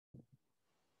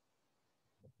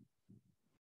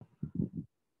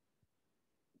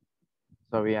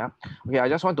Sorry, yeah. Okay, I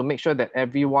just want to make sure that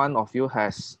every one of you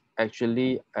has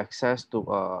actually access to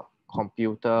a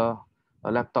computer,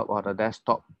 a laptop or a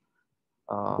desktop,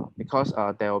 because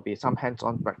there will be some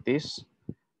hands-on practice.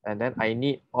 And then I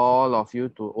need all of you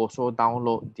to also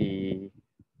download the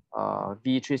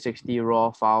V360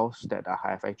 raw files that I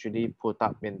have actually put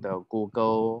up in the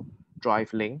Google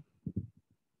Drive link.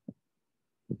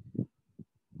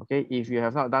 Okay, if you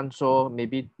have not done so,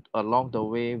 maybe along the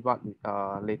way, but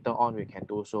later on we can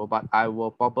do so. But I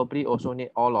will probably also need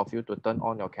all of you to turn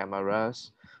on your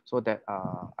cameras so that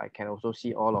I can also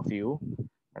see all of you.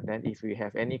 And then if we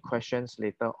have any questions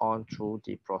later on through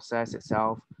the process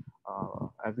itself,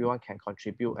 everyone can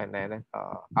contribute and then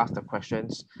ask the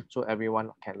questions so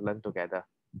everyone can learn together.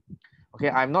 Okay,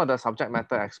 I'm not the subject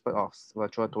matter expert of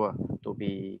virtual tour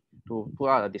to put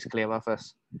out a disclaimer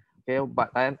first. Okay, but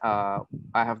then I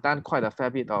have done quite a fair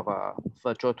bit of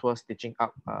virtual tour stitching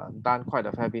up, done quite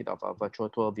a fair bit of virtual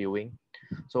tour viewing.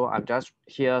 So I'm just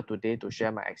here today to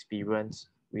share my experience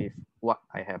with what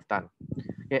I have done.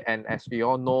 Okay, and as we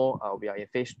all know, we are in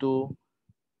phase 2.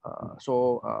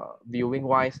 So viewing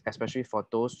wise, especially for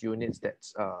those units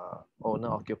that's owner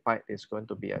occupied, is going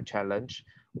to be a challenge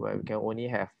where we can only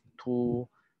have 2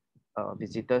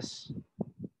 visitors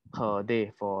per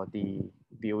day for the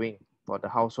viewing for the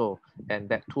household, and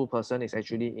that 2 person is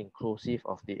actually inclusive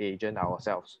of the agent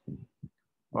ourselves.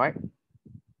 All right.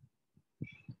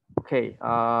 Okay,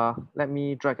 let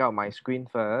me drag out my screen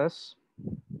first.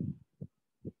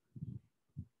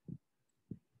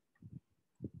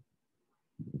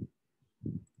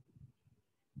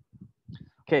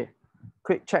 Okay,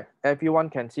 quick check. Everyone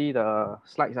can see the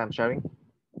slides I'm sharing.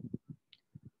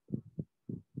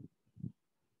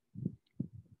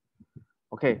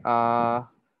 Okay,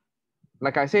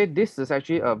 like I said, this is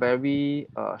actually a very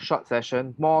short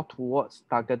session, more towards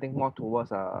targeting, more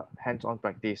towards hands-on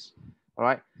practice. All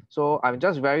right, so I'm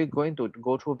just going to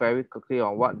go through very quickly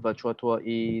on what virtual tour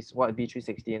is, what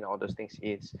V360 and all those things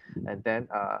is, and then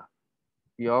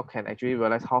you all can actually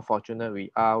realize how fortunate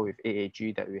we are with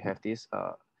AAG that we have this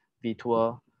V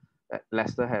tour that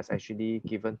Lester has actually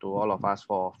given to all of us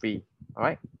for free. All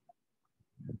right.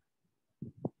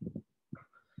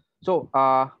 So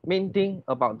main thing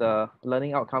about the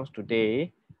learning outcomes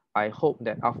today, I hope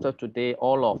that after today,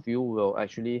 all of you will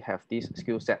actually have these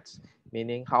skill sets,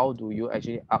 meaning how do you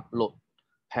actually upload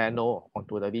panel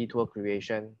onto the V-Tour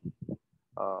creation,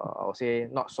 I'll say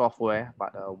not software,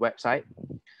 but a website.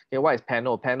 Okay, what is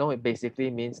panel? Panel, it basically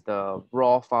means the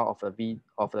raw file of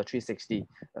the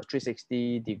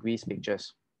 360 degrees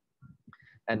pictures.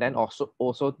 And then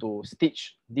also to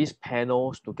stitch these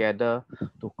panels together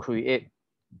to create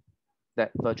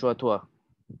that virtual tour,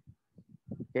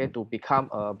 okay, to become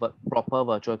a proper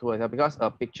virtual tour itself, because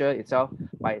a picture itself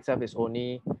by itself is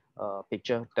only a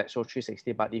picture that shows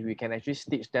 360, but if we can actually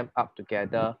stitch them up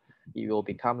together, it will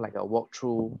become like a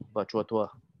walkthrough virtual tour.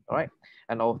 All right,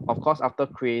 and of course, after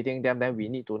creating them, then we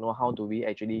need to know how do we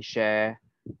actually share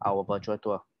our virtual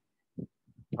tour.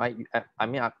 Right, I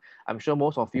mean, I'm sure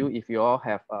most of you, if you all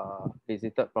have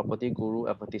visited Property Guru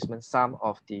advertisement, some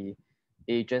of the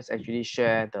agents actually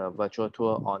share the virtual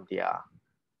tour on their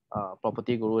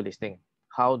Property Guru listing.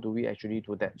 How do we actually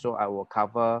do that? So I will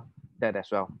cover that as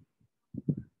well.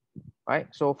 Right,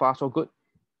 so far so good.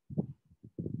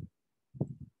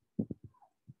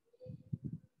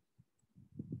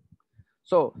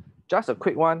 So just a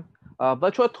quick one.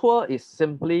 Virtual tour is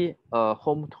simply a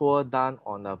home tour done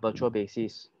on a virtual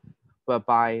basis,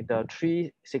 whereby the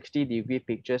 360-degree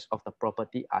pictures of the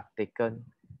property are taken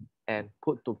and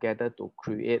put together to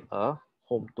create a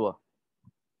home tour.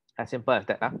 As simple as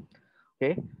that.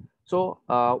 Okay, so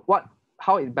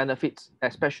how it benefits,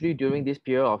 especially during this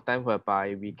period of time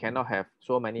whereby we cannot have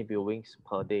so many viewings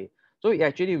per day. So it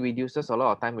actually reduces a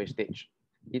lot of time wastage.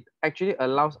 It actually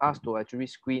allows us to actually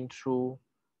screen through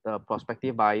the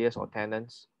prospective buyers or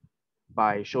tenants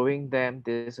by showing them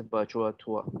this virtual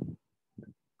tour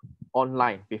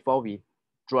online before we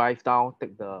drive down,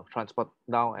 take the transport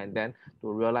down, and then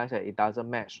to realize that it doesn't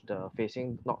match, the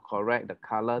facing not correct, the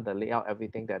color, the layout,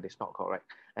 everything that is not correct.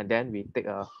 And then we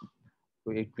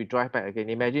drive back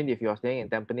again. Imagine if you're staying in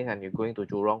Tampines and you're going to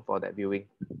Jurong for that viewing.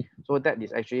 So that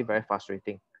is actually very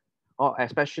frustrating. Or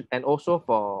especially, and also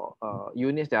for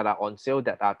units that are on sale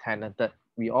that are tenanted.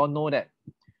 We all know that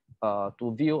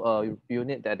to view a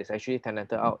unit that is actually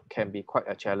tenanted out can be quite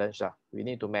a challenge. We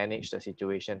need to manage the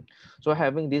situation. So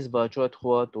having this virtual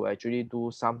tour to actually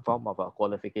do some form of a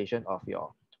qualification of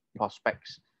your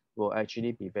prospects will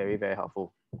actually be very, very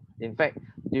helpful. In fact,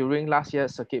 during last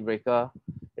year's circuit breaker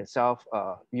itself,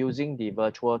 using the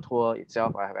virtual tour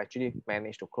itself, I have actually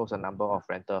managed to close a number of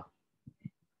renter.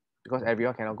 because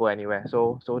everyone cannot go anywhere.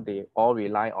 So they all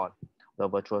rely on the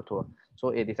virtual tour. So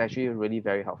it is actually really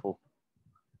very helpful.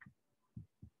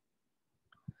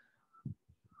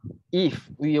 If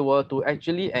we were to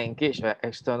actually engage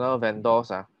external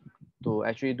vendors to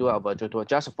actually do a virtual tour,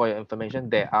 just for your information,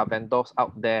 there are vendors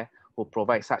out there who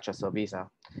provide such a service.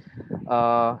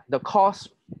 The cost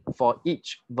for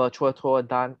each virtual tour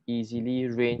done easily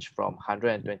range from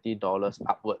 $120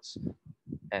 upwards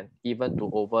and even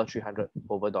to over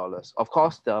 $300. Of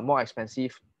course, the more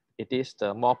expensive it is,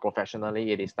 the more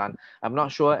professionally it is done. I'm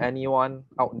not sure anyone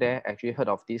out there actually heard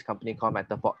of this company called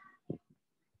Metapod.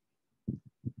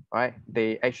 Right?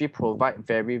 They actually provide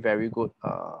very, very good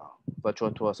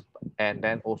virtual tours. And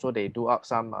then also they do up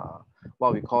some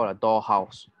what we call a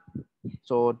dollhouse.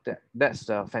 So that's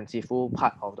the fanciful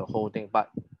part of the whole thing. But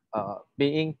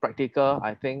being practical,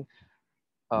 I think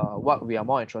what we are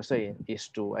more interested in is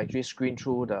to actually screen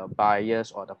through the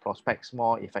buyers or the prospects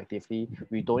more effectively.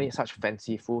 We don't need such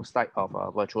fanciful type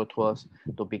of virtual tours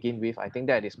to begin with. I think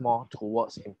that is more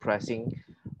towards impressing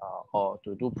or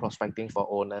to do prospecting for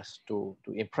owners to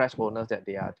impress owners that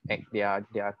they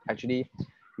are actually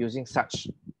using such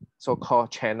so-called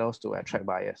channels to attract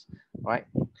buyers, right?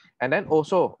 And then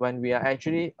also when we are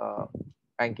actually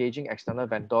engaging external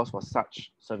vendors for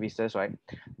such services, right?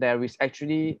 There is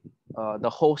actually the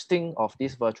hosting of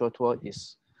this virtual tour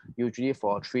is usually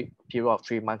for a period of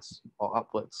 3 months or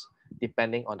upwards,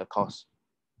 depending on the cost.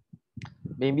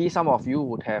 Maybe some of you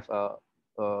would have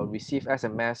received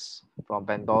SMS from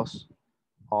vendors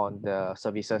on the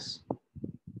services,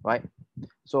 right?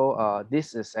 So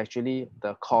this is actually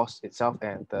the cost itself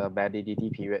and the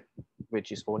validity period,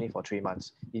 which is only for 3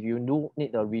 months. If you do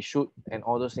need a reshoot and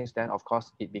all those things, then of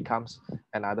course it becomes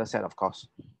another set of costs.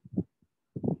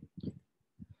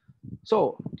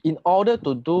 So in order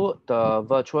to do the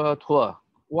virtual tour,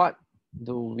 what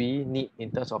do we need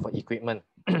in terms of equipment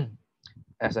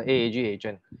as an AAG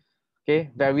agent? Okay,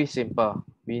 very simple.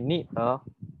 We need a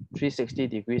 360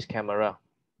 degrees camera.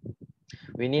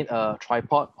 We need a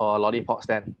tripod or a lollipop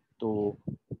stand to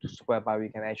whereby we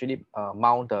can actually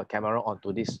mount the camera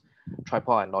onto this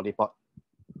tripod and lollipop.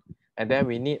 And then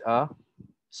we need a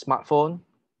smartphone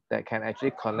that can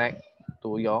actually connect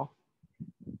to your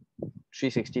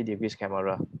 360 degrees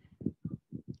camera.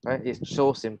 Right? It's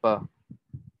so simple.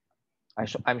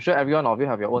 I'm sure every one of you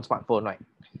have your own smartphone, right?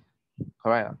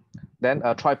 Correct. Then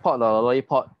a tripod or a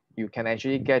lollipop, you can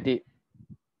actually get it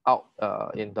out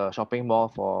in the shopping mall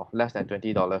for less than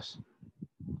 $20.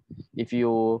 If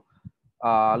you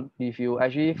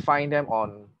actually find them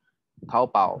on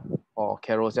Taobao or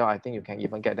Carousel, I think you can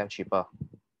even get them cheaper.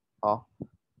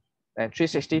 And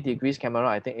 360 degrees camera,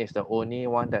 I think, is the only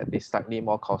one that is slightly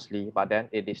more costly, but then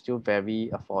it is still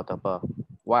very affordable.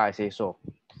 Why I say so?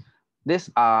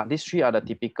 These three are the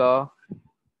typical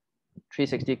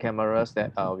 360 cameras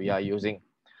that we are using.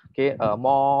 Okay, a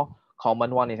more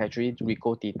common one is actually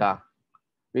Ricoh Theta.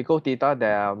 Ricoh Theta,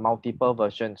 there are multiple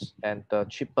versions, and the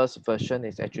cheapest version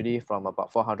is actually from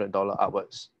about $400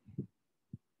 upwards.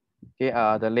 Okay,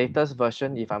 the latest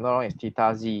version, if I'm not wrong, is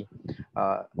Theta Z.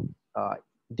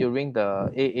 During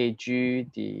the AAG,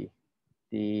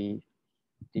 the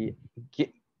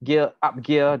gear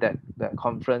that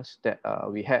conference that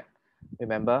we had,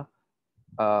 remember,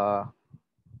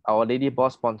 our lady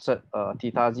boss sponsored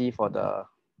Theta Z for the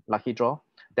lucky draw.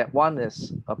 That one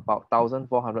is about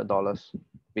 $1,400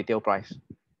 retail price.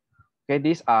 Okay,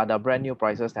 these are the brand new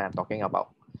prices that I'm talking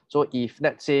about. So if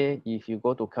let's say if you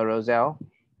go to Carousel,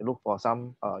 you look for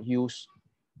some use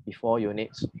before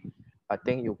units, I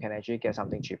think you can actually get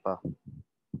something cheaper.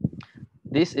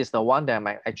 This is the one that I'm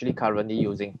actually currently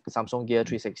using, Samsung Gear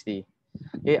 360.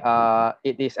 Okay,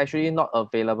 it is actually not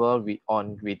available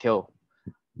on retail.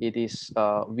 It is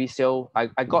resale.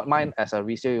 I got mine as a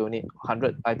resale unit,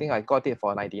 100. I think I got it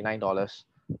for $99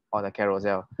 on the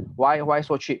Carousel. Why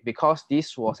so cheap? Because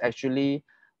this was actually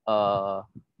a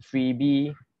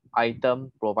freebie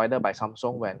item provided by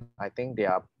Samsung when I think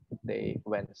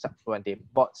when they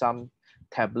bought some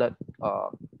tablet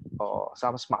or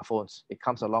some smartphones. It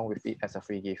comes along with it as a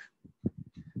free gift.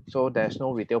 So there's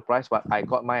no retail price, but I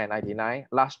got mine at 99.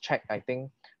 Last check, I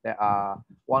think there are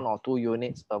 1 or 2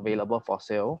 units available for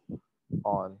sale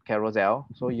on Carousel.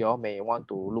 So you all may want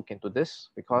to look into this,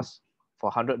 because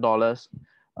for $100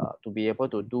 to be able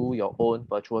to do your own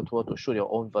virtual tour, to shoot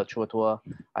your own virtual tour,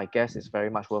 I guess it's very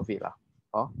much worth it.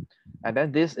 And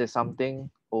then this is something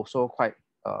also quite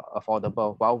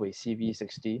affordable. Huawei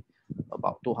CV60,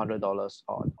 about $200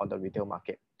 on the retail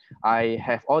market. I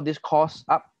have all these costs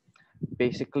up.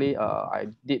 Basically, I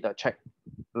did a check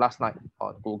last night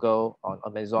on Google, on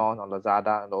Amazon, on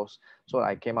Lazada, and those. So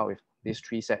I came out with these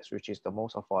 3 sets, which is the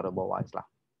most affordable ones lah.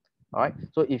 All right.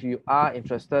 So if you are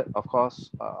interested, of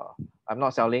course, I'm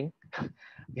not selling.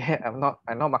 Yeah, I'm not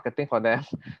marketing for them.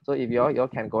 So if you all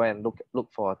can go and look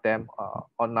for them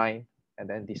online and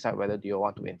then decide whether do you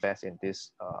want to invest in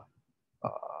these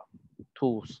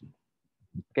tools.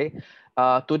 Okay.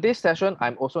 Today's session,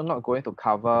 I'm also not going to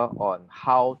cover on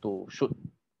how to shoot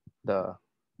the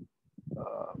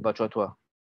virtual tour.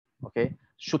 Okay.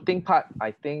 Shooting part,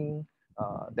 I think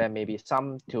there may be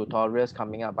some tutorials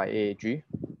coming up by AAG.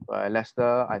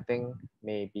 Lester, I think,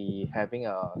 may be having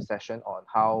a session on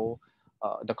how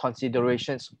the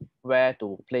considerations, where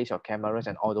to place your cameras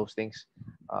and all those things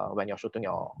when you're shooting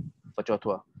your virtual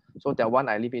tour. So that one,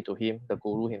 I leave it to him, the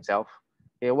guru himself.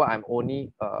 Okay, what I'm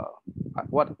only,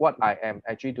 what I am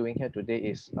actually doing here today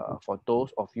is for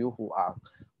those of you who are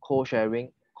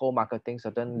co-sharing, co-marketing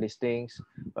certain listings,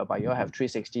 whereby you all have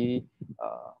 360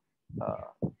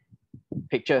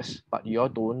 pictures, but you all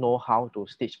don't know how to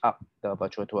stitch up the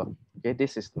virtual tour. Okay,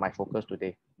 this is my focus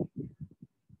today.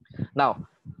 Now,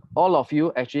 all of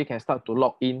you actually can start to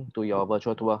log in to your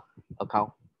virtual tour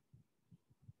account.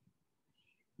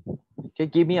 Okay,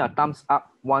 give me a thumbs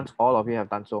up once all of you have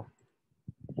done so.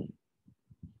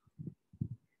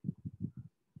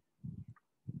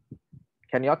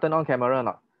 Can you all turn on camera or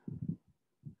not?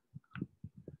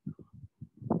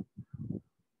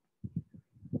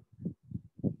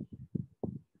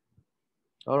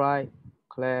 All right,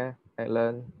 Claire,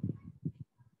 Ellen,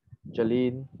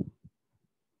 Jeline.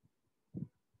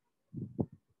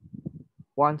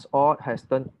 Once all has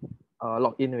turned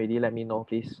logged in already, let me know,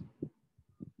 please.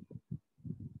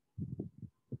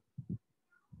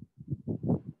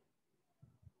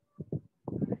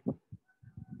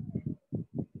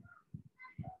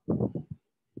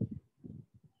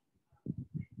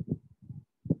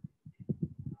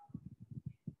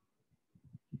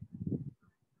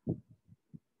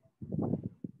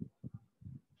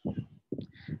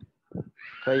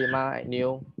 Kay Ma,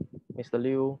 Neil, Mr.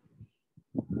 Liu,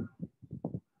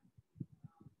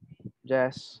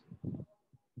 Jess,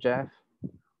 Jeff.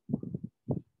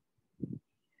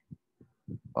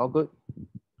 All good.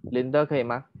 Linda 可以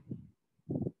吗？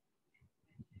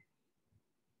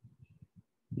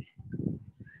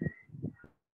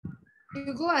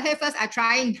 You go ahead first. I'm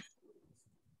trying.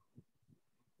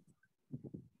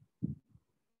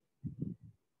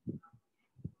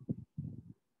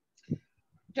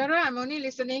 General, I'm only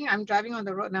listening. I'm driving on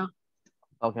the road now.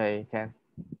 Okay, can.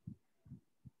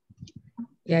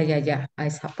 Yeah. I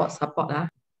support.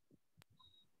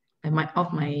 I might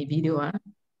off my video.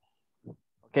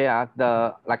 Okay,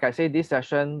 like I said, this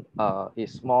session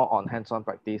is more on hands-on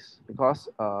practice because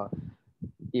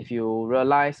if you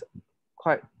realize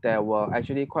there were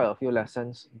actually quite a few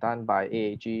lessons done by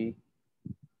AAG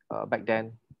back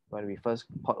then when we first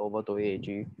port over to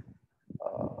AAG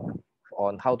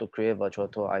on how to create virtual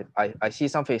tour. I see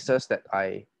some faces that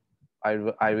I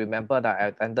remember that I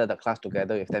attended the class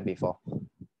together with them before.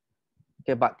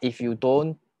 Okay, but if you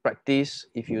don't practice,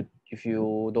 if you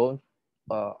don't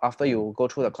after you go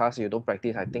through the class, you don't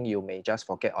practice, I think you may just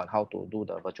forget on how to do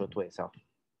the virtual tour itself.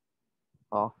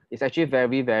 It's actually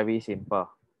very, very simple.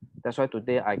 That's why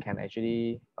today I can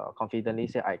actually confidently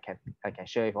say I can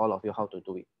share with all of you how to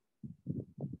do it.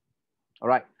 All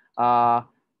right.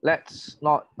 Let's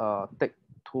not take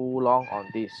too long on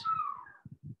this.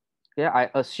 Yeah,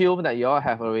 I assume that you all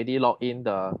have already logged in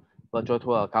the virtual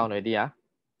tour account already.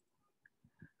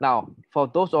 Now, for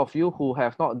those of you who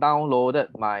have not downloaded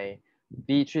my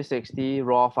V360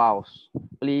 raw files,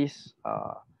 please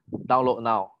download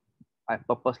now. I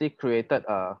purposely created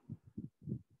a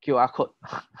QR code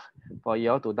for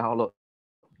you all to download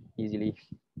easily.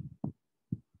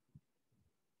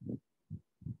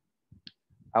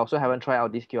 I also haven't tried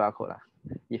out this QR code.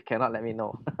 If cannot, let me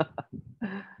know.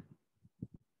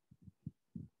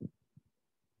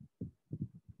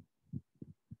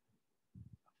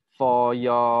 For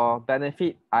your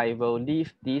benefit, I will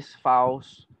leave these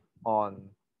files on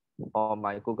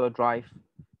my Google Drive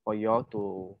for you all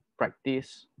to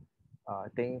practice. I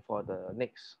think for the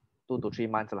next 2 to 3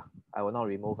 months, I will not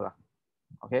remove.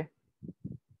 Okay.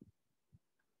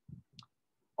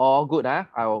 All good. I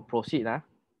will proceed.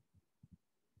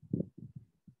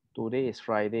 Today is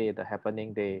Friday, the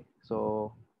happening day.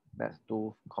 So let's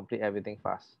complete everything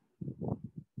fast.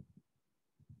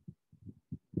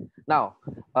 Now,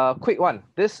 quick one.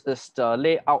 This is the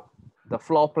layout, the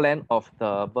floor plan of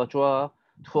the virtual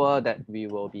tour that we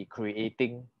will be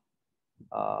creating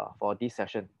for this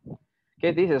session.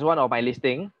 Okay, this is one of my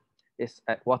listing. It's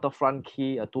at Waterfront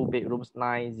Quay, a 2 bedrooms,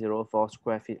 904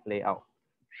 square feet layout.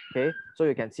 Okay, so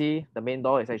you can see the main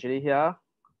door is actually here.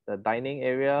 the dining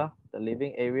area, the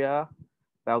living area,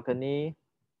 balcony,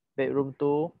 bedroom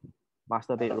 2,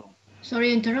 master bedroom.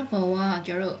 Sorry, interrupt for a while,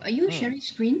 Gerald. Are you sharing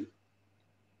screen?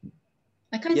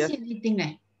 I can't Yes. see anything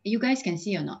there. You guys can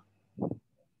see or not?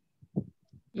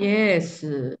 Yes,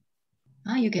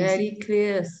 You can very see.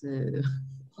 clear.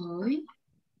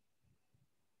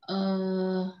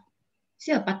 Oh,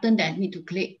 see a button that I need to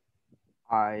click.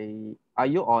 Are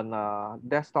you on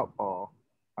desktop or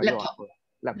are Laptop. you on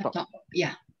laptop?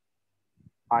 Yeah.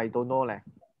 I don't know leh.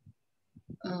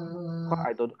 Uh,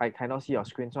 I cannot see your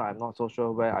screen, so I'm not so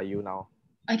sure where are you now.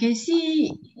 I can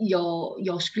see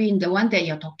your screen, the one that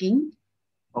you're talking.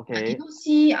 I Okay. cannot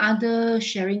see other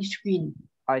sharing screen.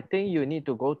 I think you need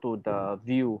to go to the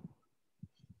view.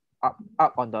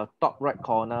 Up on the top right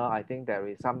corner, I think there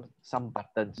is some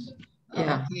buttons.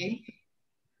 Yeah. Okay.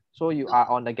 So you are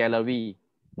on the gallery.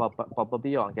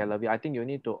 Probably on gallery. I think you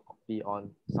need to be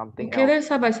on something Okay, else. then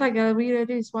side by side gallery,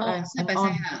 this is what I'm Side by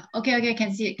on. side. Okay,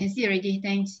 can see already.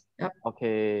 Thanks. Yep.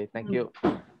 Okay, thank you.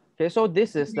 Okay, so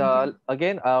this is the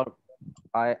again. I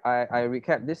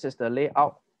recap. This is the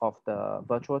layout of the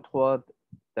virtual tour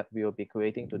that we will be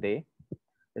creating today.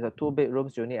 It's a 2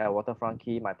 bedrooms unit at Waterfront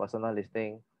Key, my personal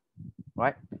listing,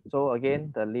 right? So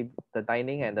again, the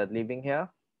dining and the living here,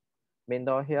 main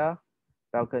door here,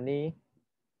 balcony,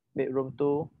 bedroom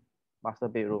 2, master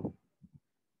bedroom.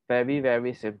 Very,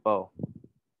 very simple.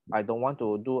 I don't want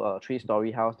to do a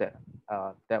 3-story house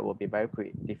that will be very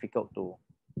difficult to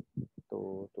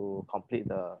complete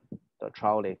the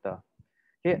trial later.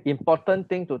 Okay, important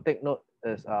thing to take note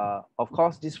is of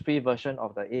course this free version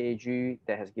of the AAG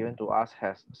that has given to us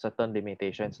has certain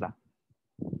limitations lah.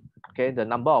 Okay, the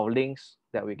number of links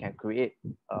that we can create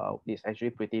is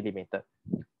actually pretty limited.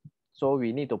 So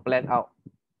we need to plan out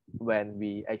when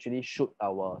we actually shoot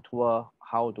our tour,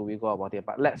 how do we go about it?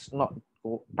 But let's not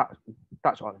go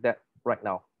touch on that right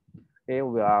now. Okay,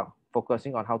 we are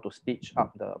focusing on how to stitch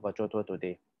up the virtual tour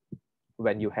today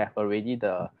when you have already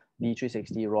the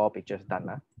V360 raw pictures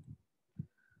done.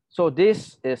 So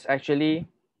this is actually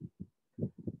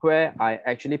where I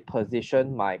actually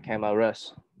position my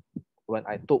cameras when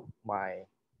I took my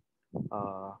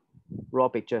raw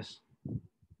pictures.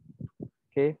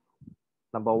 Okay,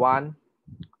 number 1,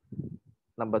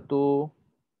 number 2,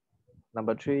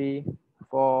 number 3,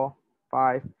 4,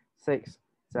 5, 6,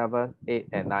 7, 8,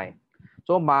 and 9.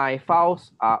 So my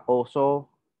files are also,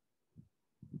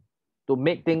 to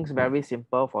make things very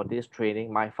simple for this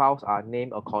training, my files are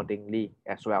named accordingly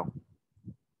as well.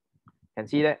 Can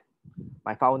see that?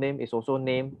 My file name is also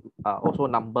named, also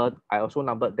numbered. I also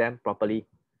numbered them properly,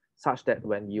 such that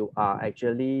when you are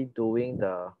actually doing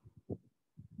the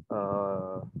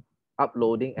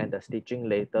uploading and the stitching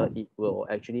later, it will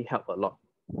actually help a lot.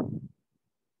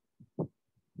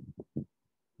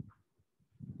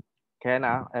 Can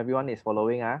everyone is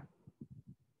following?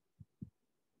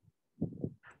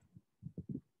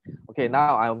 Okay,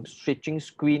 now I'm switching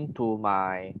screen to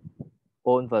my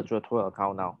own virtual tour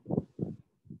account now.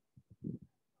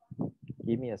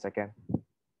 Give me a second.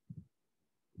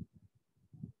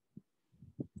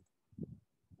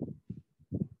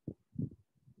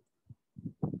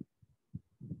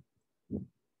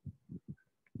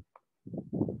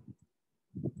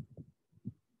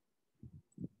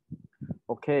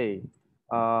 Okay.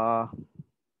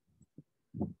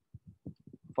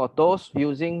 For those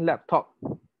using laptop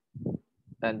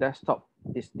and desktop,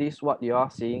 is this what you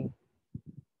are seeing?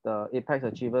 The Apex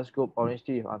Achievers Group, Orange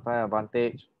Team, Unfair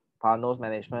Advantage, Panos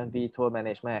Management, V-Tour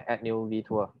Management, and Add New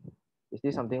V-Tour. Is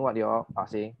this something what you all are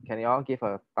seeing? Can you all give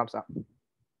a thumbs up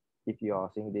if you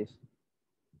are seeing this?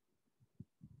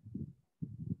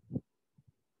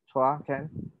 Chua, can?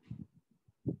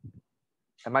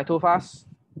 Am I too fast?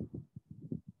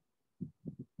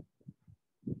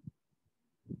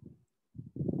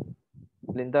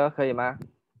 Linda, 可以吗?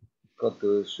 Got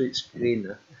to switch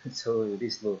screen, so it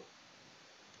is slow.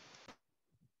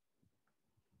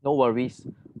 No worries.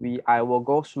 I will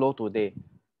go slow today.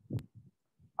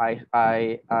 I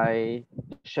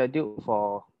scheduled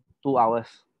for 2 hours.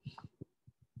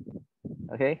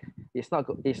 Okay, it's not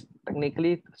good. It's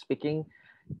technically speaking,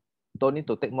 don't need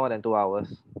to take more than 2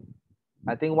 hours.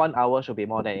 I think 1 hour should be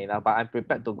more than enough, but I'm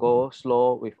prepared to go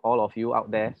slow with all of you out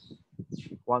there,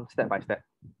 one step by step.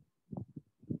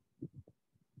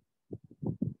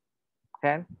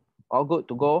 Can? All good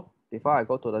to go before I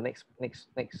go to the next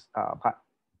part.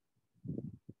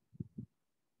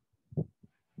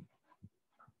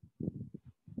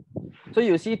 So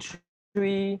you see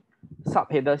 3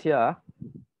 subheaders here.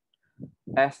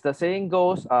 As the saying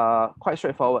goes, quite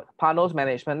straightforward. Panos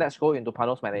management. Let's go into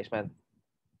Panos management.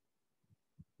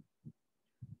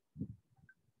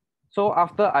 So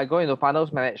after I go into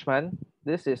panels management,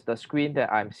 this is the screen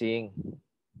that I'm seeing.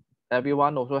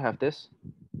 Everyone also have this?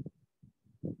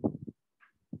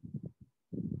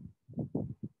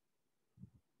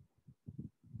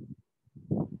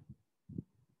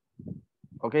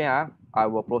 Okay, I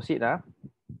will proceed.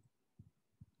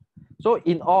 So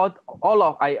in all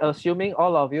of, I assuming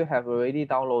all of you have already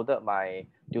downloaded my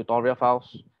tutorial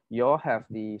files. You all have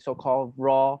the so-called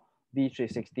raw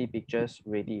V360 pictures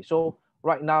ready. So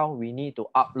right now we need to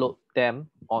upload them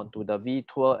onto the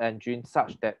VTour engine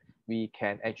such that we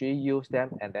can actually use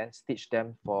them and then stitch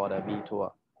them for the VTour.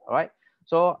 All right.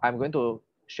 So I'm going to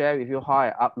share with you how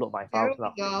I upload my files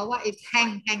now. Your what is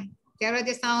hang? Gerald,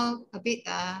 this sound a bit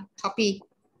choppy.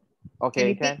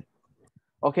 Okay, can.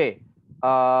 Okay.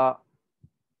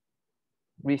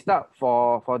 Restart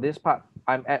for this part.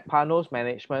 I'm at panels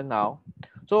management now.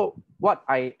 So what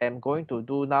I am going to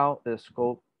do now is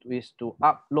to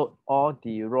upload all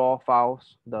the raw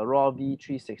files, the raw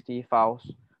V360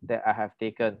 files that I have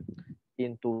taken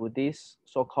into this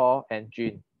so-called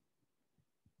engine,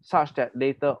 such that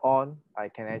later on I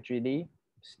can actually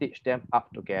stitch them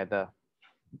up together.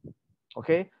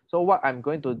 Okay, so what I'm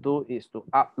going to do is to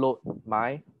upload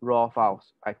my raw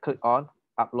files. I click on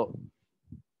upload.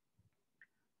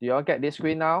 Do you all get this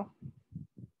screen now?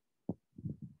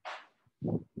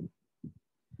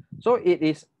 So it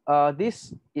is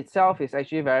this itself is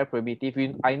actually very primitive.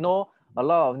 I know a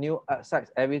lot of new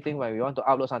sites, everything when we want to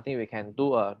upload something, we can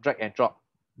do a drag and drop.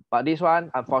 But this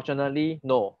one, unfortunately,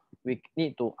 no. We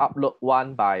need to upload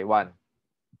one by one.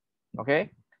 Okay,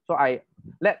 so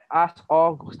let us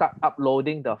all start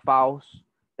uploading the files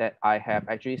that I have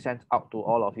actually sent out to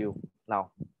all of you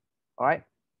now. All right.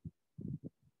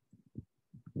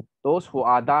 Those who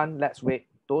are done, let's wait.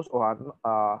 Those who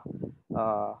are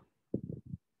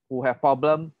who have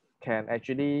problem can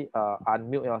actually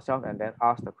unmute yourself and then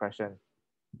ask the question.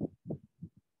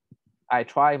 I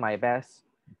try my best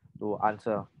to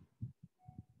answer.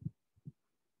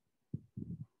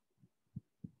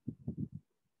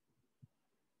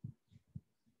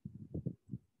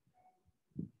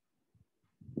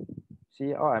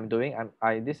 See all I'm doing.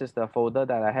 This is the folder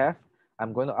that I have.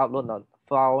 I'm going to upload the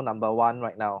file number 1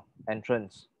 right now,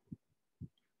 entrance.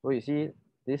 So you see,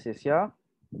 this is here.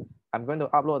 I'm going to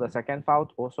upload the second file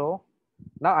also.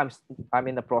 Now I'm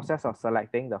in the process of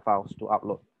selecting the files to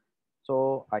upload.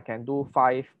 So I can do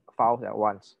 5 files at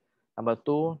once. Number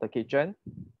 2, the kitchen.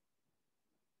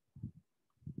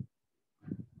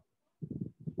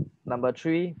 Number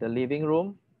 3, the living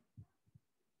room.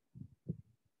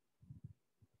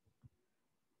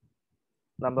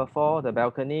 Number 4, the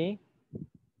balcony.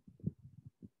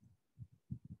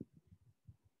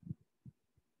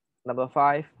 Number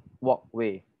 5,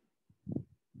 walkway.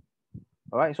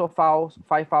 All right, so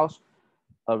 5 files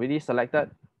already selected.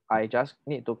 I just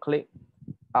need to click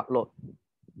upload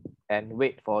and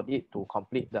wait for it to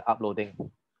complete the uploading.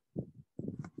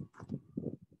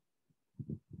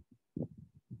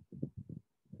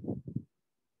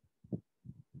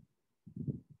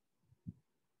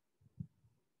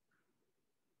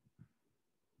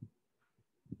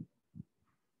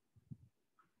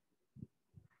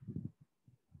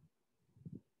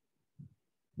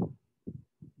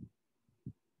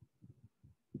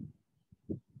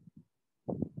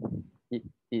 It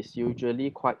is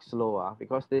usually quite slow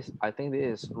because I think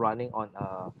this is running on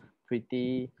a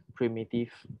pretty primitive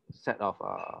set of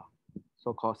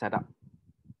so-called setup.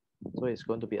 So it's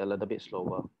going to be a little bit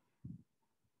slower.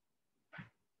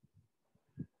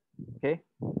 Okay,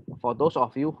 for those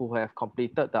of you who have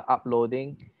completed the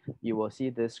uploading, you will see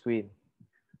this screen.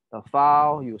 The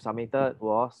file you submitted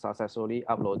was successfully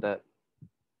uploaded.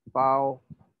 File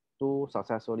 2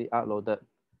 successfully uploaded.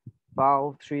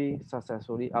 File 3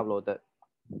 successfully uploaded.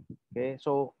 Okay,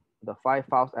 so the 5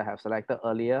 files I have selected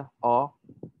earlier all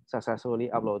successfully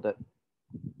uploaded.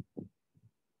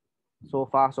 So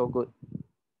far, so good.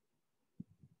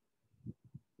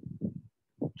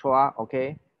 Chua,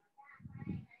 okay.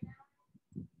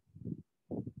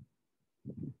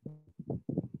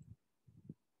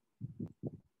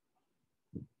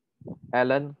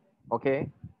 Alan, okay.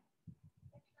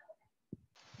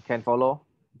 Can follow.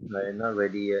 I'm not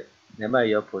ready yet. Never mind,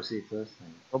 you proceed first.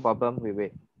 No problem, we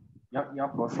wait. You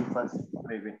proceed first.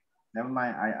 Wait. Never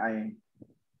mind.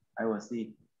 I will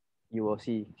see. You will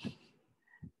see.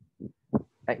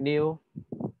 Agnew,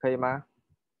 可以吗?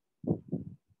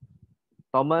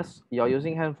 Thomas, you're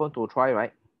using handphone to try,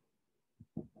 right?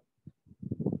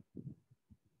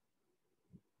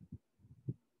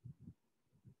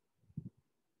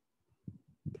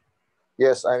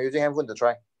 Yes, I'm using handphone to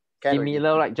try.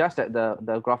 Similar, right? Just that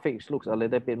the graphics looks a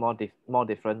little bit more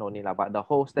different only lah, but the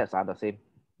whole steps are the same.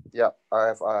 Yeah, I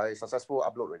have a successful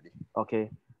upload already. Okay.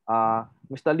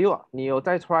 Mr. Liu, 你有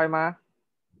在 try 吗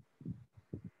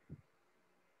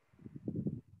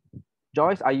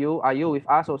 ？Joyce, are you with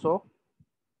us also?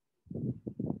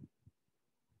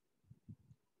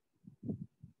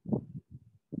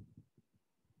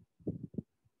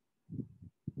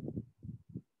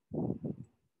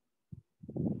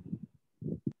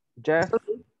 Jeff?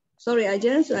 Sorry, I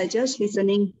just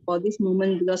listening for this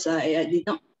moment because I did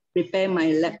not prepare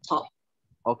my laptop.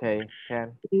 Okay,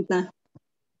 can.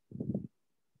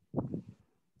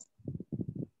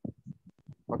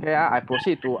 Okay, I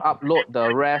proceed to upload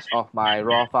the rest of my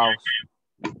raw files.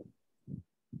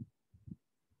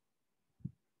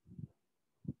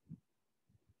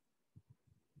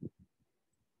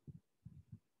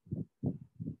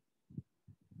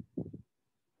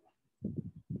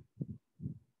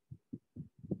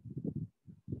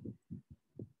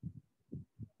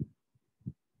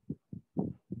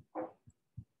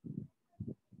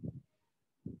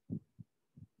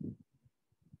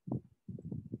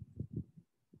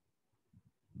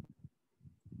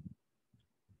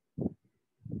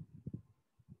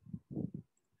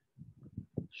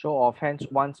 Show of hands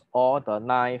once all the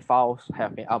 9 files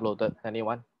have been uploaded.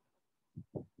 Anyone?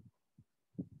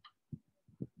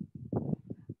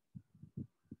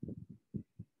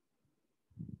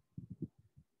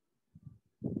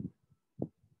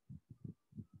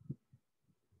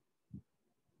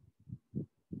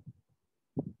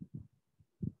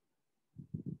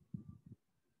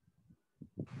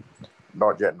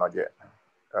 Not yet, not yet.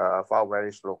 File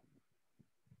very slow.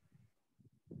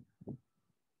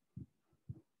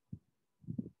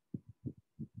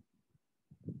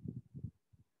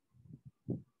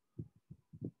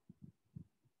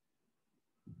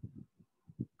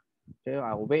 Okay,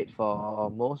 I'll wait for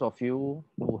most of you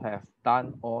who have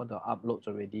done all the uploads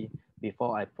already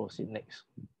before I proceed next.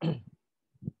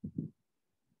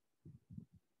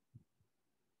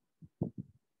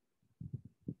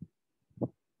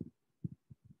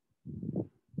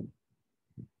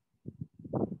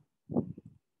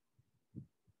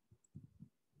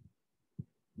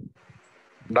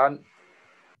 Done.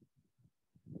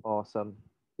 Awesome.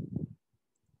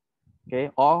 Okay,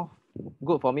 all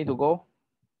good for me to go?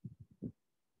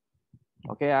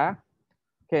 Okay,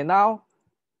 okay, now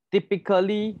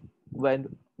typically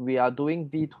when we are doing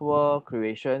V-tour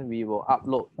creation, we will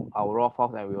upload our raw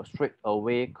files and we will straight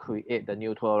away create the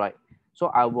new tour, right? So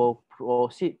I will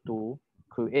proceed to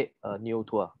create a new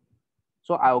tour.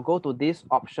 So I will go to this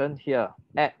option here,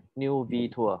 add new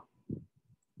V-tour.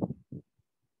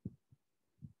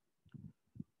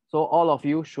 So all of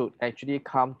you should actually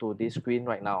come to this screen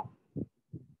right now,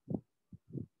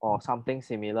 or something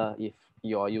similar if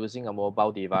you're using a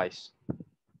mobile device.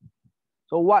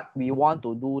 So what we want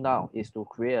to do now is to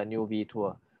create a new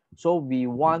V-tour. So we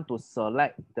want to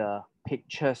select the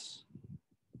pictures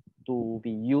to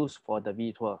be used for the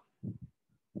V-tour.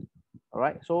 All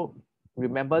right, so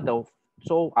remember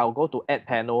so I'll go to add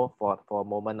panel for a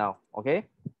moment now, okay?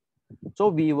 So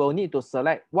we will need to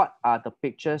select what are the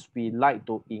pictures we like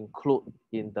to include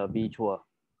in the V-tour.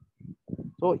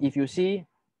 So if you see,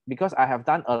 because I have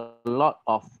done a lot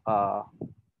of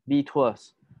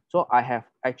V-tours, so I have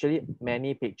actually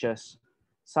many pictures.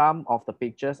 Some of the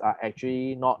pictures are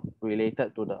actually not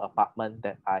related to the apartment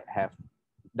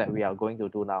that we are going to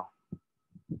do now.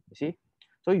 You see?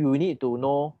 So you need to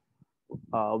know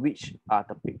which are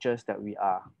the pictures that we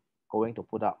are going to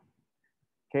put up.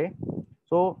 Okay?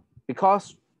 So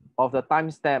because of the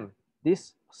timestamp,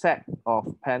 this set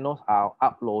of panels are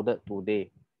uploaded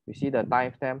today. You see the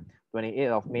timestamp,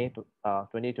 28th of May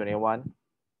 2021.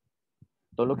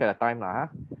 Don't look at the time now.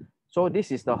 So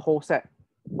this is the whole set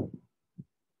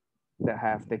that I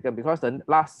have taken, because the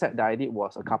last set that I did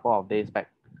was a couple of days back.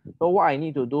 So what I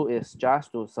need to do is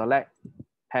just to select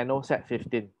panel set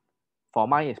 15. For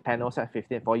mine is panel set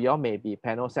 15. For your may be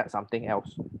panel set something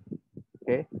else.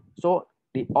 Okay, so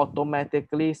it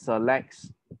automatically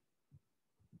selects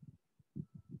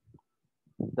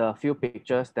the few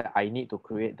pictures that I need to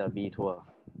create the V-tour.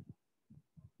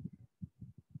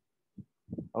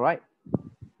 All right.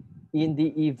 In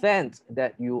the event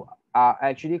that you are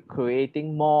actually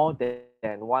creating more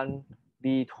than one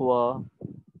V-tour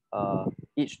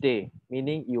each day,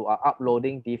 meaning you are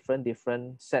uploading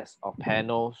different sets of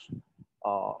panels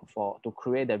to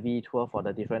create the V-tour for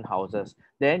the different houses,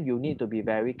 then you need to be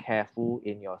very careful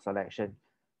in your selection.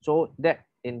 So that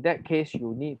in that case,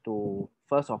 you need to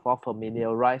first of all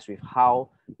familiarize with how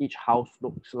each house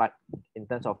looks like in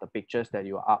terms of the pictures that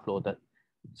you uploaded,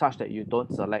 such that you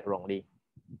don't select wrongly.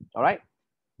 All right.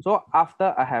 So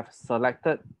after I have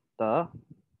selected the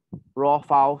raw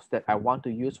files that I want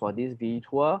to use for this V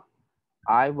tour,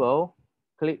 I will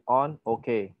click on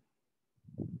OK.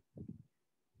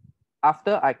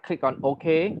 After I click on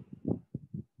OK,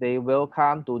 they will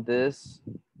come to this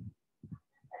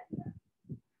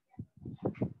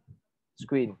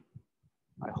screen.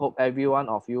 I hope every one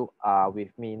of you are with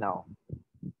me now.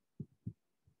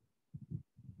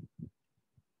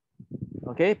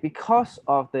 Okay, because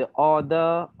of the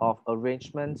order of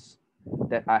arrangements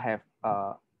that I have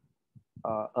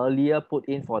earlier put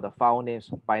in for the file names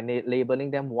by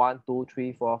labeling them 1, 2,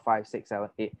 3, 4, 5, 6, 7,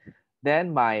 8,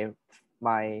 then my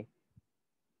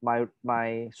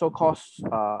so-called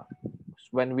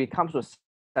when we come to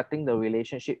setting the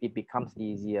relationship, it becomes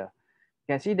easier.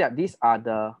 You can see that these are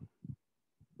the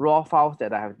raw files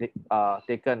that I have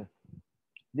taken.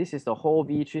 This is the whole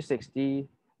V360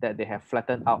 that they have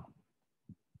flattened out.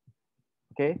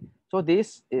 Okay, so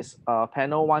this is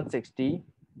panel 160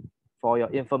 for your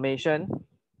information.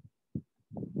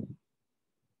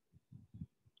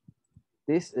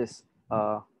 This is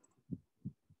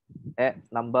at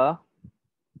number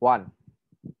 1.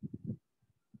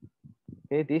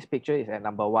 Okay, this picture is at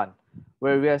number 1.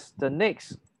 Whereas the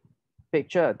next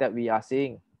picture that we are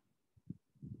seeing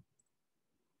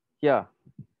here,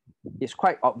 it's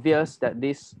quite obvious that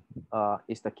this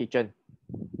is the kitchen.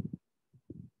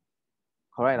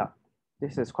 Correct?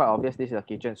 This is quite obvious, this is the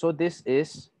kitchen. So this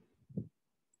is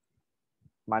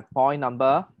my point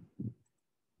number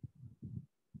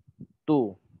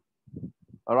 2.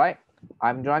 All right,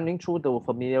 I'm running through to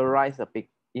familiarize the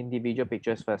individual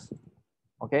pictures first.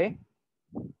 Okay.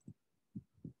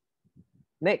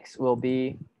 Next will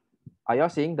be, are you all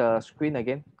seeing the screen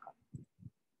again?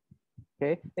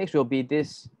 Okay, next will be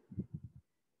this.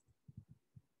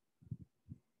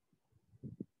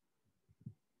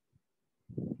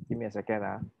 Give me a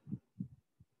second.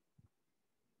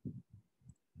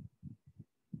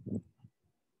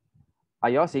 Are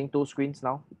you all seeing 2 screens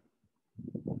now?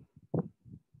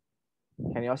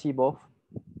 Can you all see both?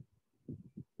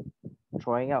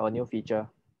 Throwing out a new feature.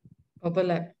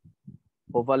 Overlap.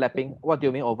 Overlapping. What do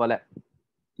you mean overlap?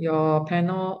 Your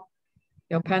panel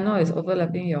is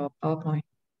overlapping your PowerPoint.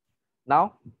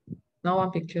 Now? Now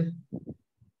one picture.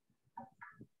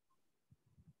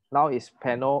 Now is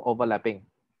panel overlapping.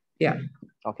 Yeah.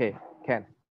 Okay, can.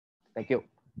 Thank you.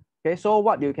 Okay, so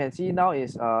what you can see now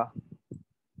is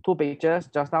 2 pictures.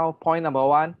 Just now, point number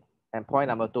 1 and point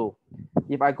number 2.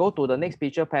 If I go to the next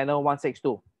picture, panel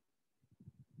 162.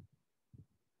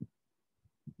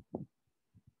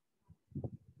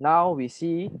 Now we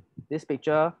see this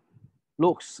picture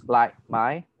looks like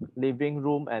my living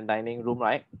room and dining room,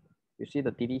 right? You see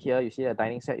the TV here, you see the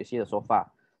dining set, you see the sofa.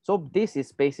 So this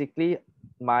is basically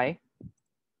my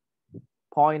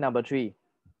point number 3.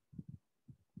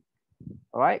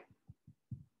 All right.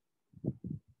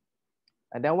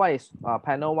 And then what is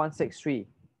panel 163?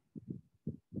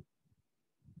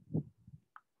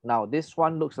 Now this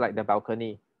one looks like the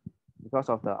balcony because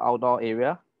of the outdoor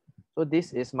area. So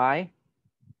this is my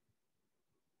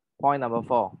point number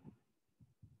 4.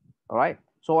 All right,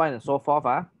 so on and so forth.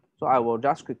 So I will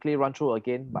just quickly run through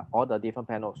again, but all the different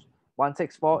panels.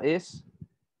 164 is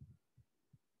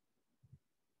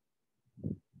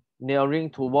nearing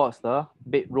towards the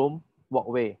bedroom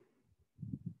walkway.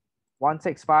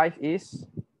 165 is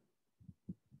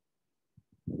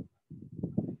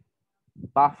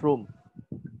bathroom,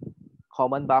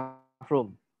 common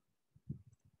bathroom.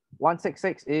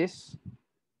 166 is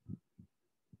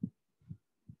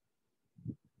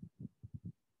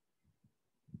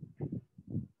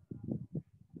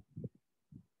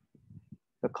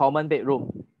the common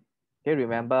bedroom. Okay,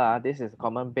 remember this is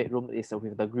common bedroom is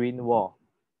with the green wall.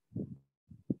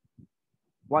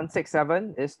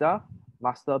 167 is the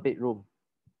master bedroom.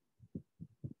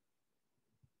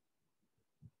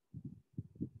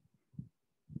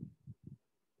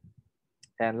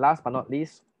 And last but not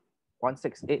least,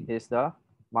 168 is the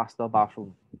master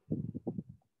bathroom.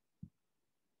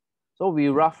 So we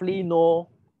roughly know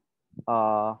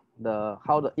how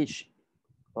each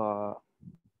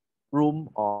room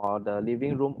or the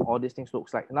living room, all these things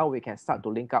looks like. Now we can start to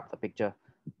link up the picture.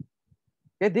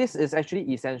 Okay, this is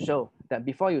actually essential that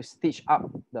before you stitch up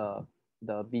the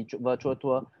virtual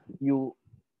tour,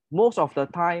 most of the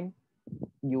time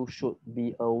you should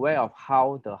be aware of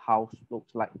how the house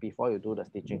looks like before you do the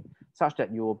stitching, such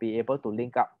that you will be able to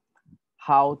link up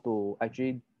how to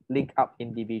actually link up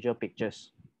individual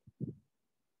pictures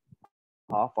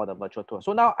for the virtual tour.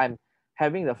 So now I'm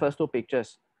having the first 2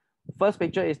 pictures. First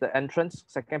picture is the entrance,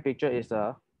 second picture is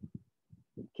the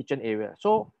kitchen area.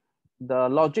 So the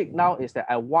logic now is that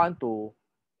I want to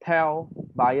tell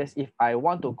buyers if I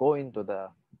want to go into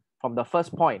from the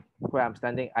first point where I'm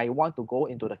standing, I want to go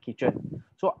into the kitchen.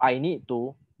 So I need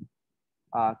to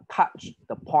touch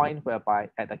the point whereby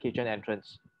at the kitchen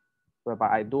entrance, whereby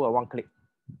I do a one click.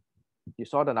 You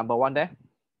saw the number 1 there?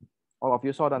 All of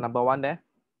you saw the number 1 there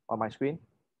on my screen?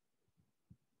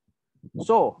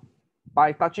 So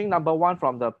by touching number 1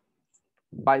 from the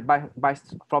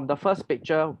from the first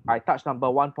picture, I touch number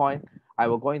 1 point, I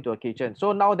will go into a kitchen.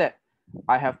 So now that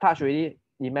I have touched already,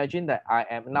 imagine that I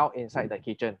am now inside the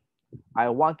kitchen. I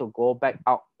want to go back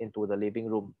out into the living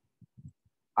room.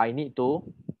 I need to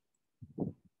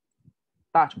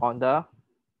touch on the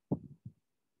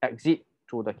exit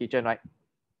to the kitchen, right?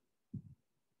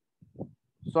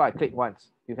 So I click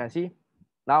once. You can see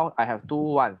now I have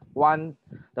one,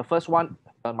 the first one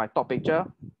on my top picture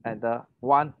and the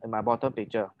one in my bottom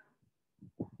picture.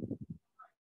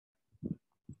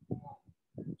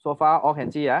 So far all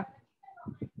can see, yeah?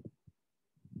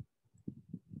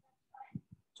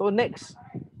 So next,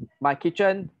 my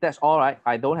kitchen, that's all right.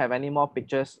 I don't have any more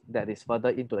pictures that is further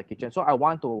into the kitchen. So I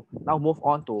want to now move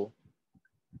on to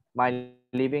my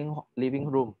living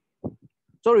room.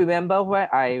 So remember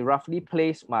where I roughly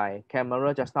placed my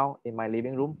camera just now in my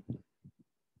living room?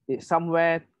 It's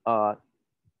somewhere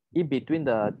in between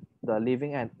the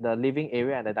living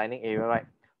area and the dining area, right?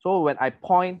 So when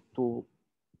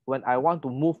I want to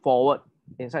move forward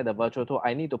inside the virtual tour,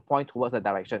 I need to point towards the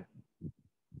direction.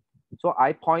 So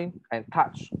I point and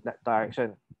touch that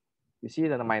direction. You see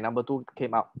that my number 2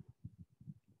 came out.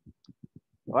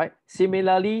 All right.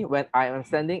 Similarly, when I am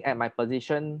standing at my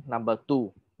position number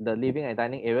 2, the living and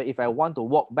dining area, if I want to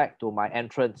walk back to my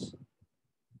entrance,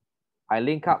 I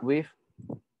link up with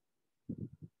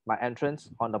my entrance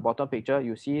on the bottom picture.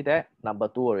 You see that number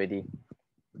 2 already.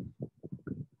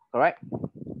 Correct?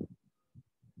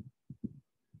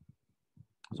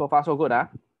 So far, so good, huh?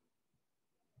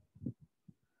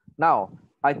 Now,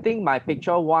 I think my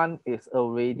picture 1 is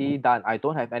already done. I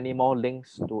don't have any more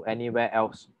links to anywhere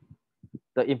else.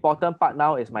 The important part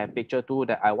now is my picture 2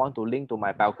 that I want to link to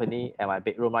my balcony and my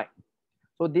bedroom, right?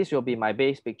 So this will be my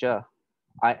base picture.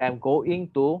 I am going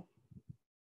to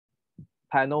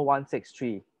panel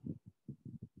 163.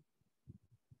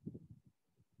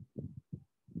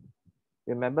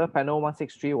 Remember, panel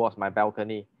 163 was my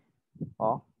balcony.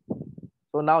 Oh,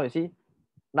 so now you see,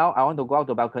 now I want to go out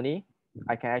to balcony.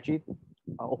 I can actually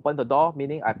open the door,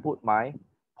 meaning I put my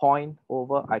point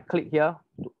over. I click here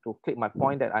to click my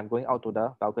point that I'm going out to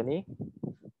the balcony.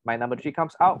 My number 3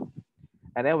 comes out.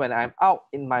 And then when I'm out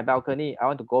in my balcony, I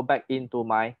want to go back into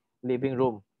my living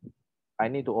room. I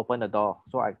need to open the door.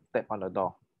 So I tap on the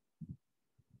door.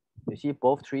 You see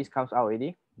both 3s comes out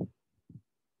already.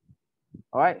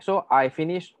 All right, so I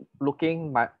finished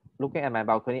looking at my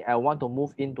balcony. I want to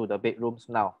move into the bedrooms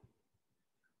now.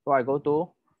 So I go to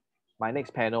my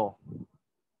next panel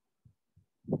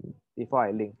before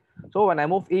I link. So when I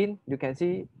move in, you can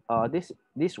see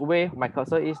this way my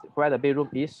cursor is where the bedroom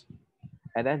is.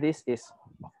 And then this is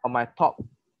on my top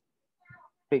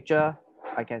picture.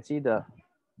 I can see the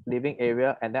living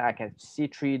area, and then I can see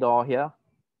 3 doors here.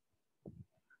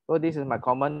 So this is my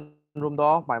common room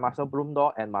door, my master room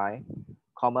door, and my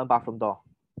common bathroom door.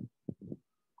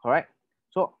 Correct?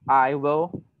 So I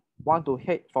will want to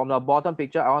head from the bottom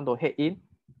picture. I want to head in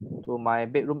to my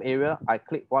bedroom area. I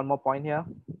click one more point here.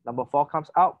 Number 4 comes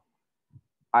out.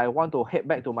 I want to head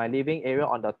back to my living area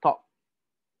on the top,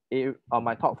 on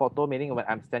my top photo, meaning when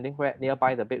I'm standing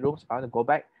nearby the bedrooms, I want to go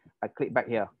back. I click back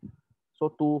here. So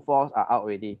 2 4s are out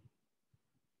already.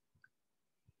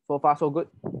 So far, so good.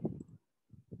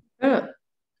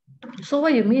 So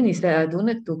what you mean is that I don't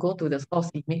need to go to the source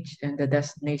image and the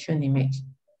destination image.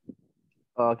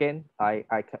 Again, I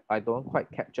don't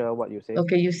quite capture what you say.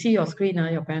 Okay, you see your screen,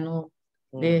 your panel.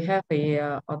 They have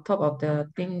a on top of the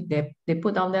thing they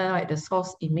put down there, like the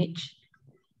source image.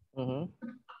 On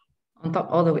top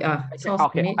all the way. Source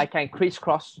okay, image. I can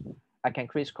crisscross. I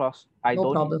No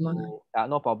don't problem. need to,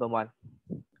 no problem one.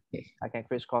 Okay. I can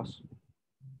crisscross.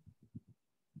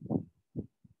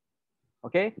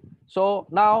 Okay, so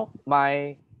now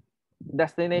my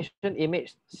destination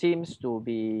image seems to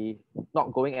be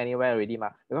not going anywhere already,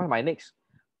 because my next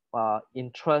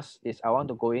interest is I want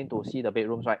to go in to see the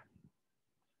bedrooms, right?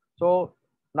 So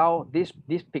now this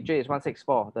picture is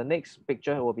 164. The next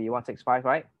picture will be 165,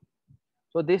 right?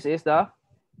 So this is the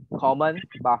common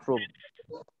bathroom.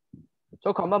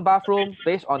 So common bathroom,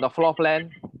 based on the floor plan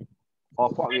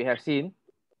of what we have seen,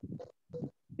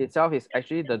 itself is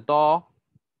actually the door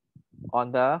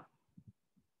on the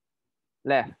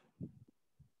left.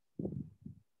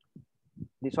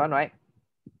 This one, right?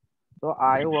 So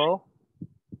I will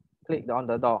click on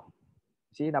the door.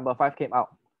 See, number 5 came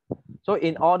out. So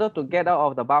in order to get out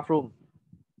of the bathroom,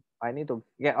 I need to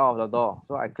get out of the door.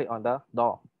 So I click on the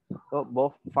door. So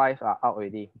both 5 are out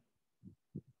already.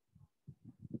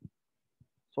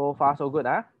 So far, so good,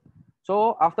 huh?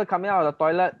 So after coming out of the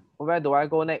toilet, where do I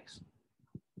go next?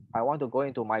 I want to go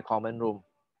into my common room.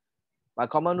 My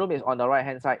common room is on the right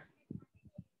hand side.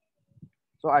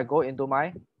 So I go into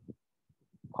my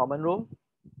common room.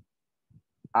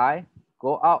 I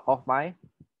go out of my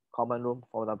common room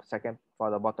for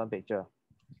the bottom picture.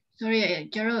 Sorry,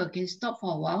 Gerald, can stop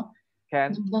for a while.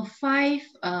 Can. Number 5,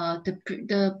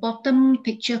 the bottom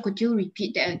picture, could you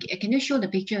repeat that? Can you show the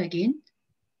picture again?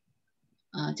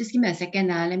 Just give me a second.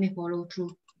 Let me follow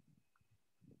through.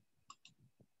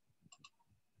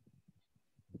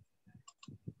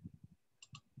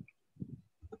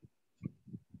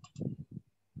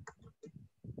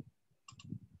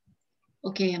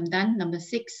 Okay, I'm done. Number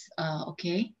 6.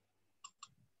 Okay.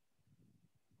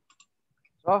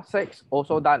 So 6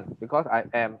 also done because I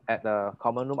am at the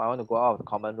common room. I want to go out of the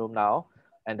common room now.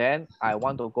 And then I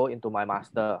want to go into my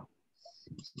master.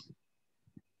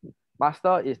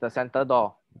 Master is the center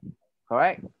door,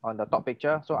 correct? On the top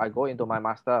picture. So I go into my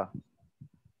master.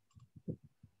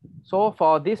 So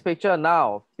for this picture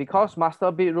now, because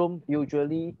master bedroom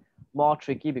usually more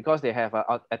tricky because they have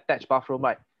an attached bathroom,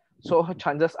 right? So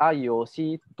chances are you'll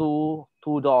see two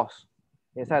doors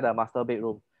inside the master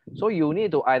bedroom. So you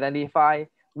need to identify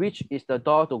which is the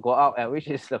door to go out and which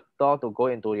is the door to go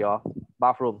into your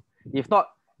bathroom. If not,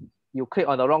 you click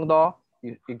on the wrong door,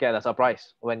 you get a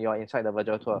surprise when you're inside the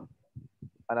virtual tour.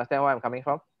 Understand where I'm coming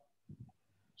from?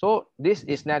 So this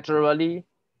is naturally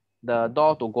the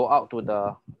door to go out to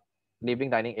the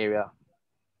living dining area.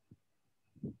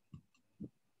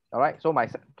 All right, so my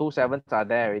 2 7s are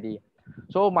there already.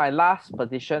 So my last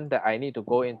position that I need to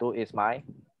go into is my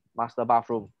master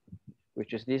bathroom,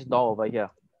 which is this door over here.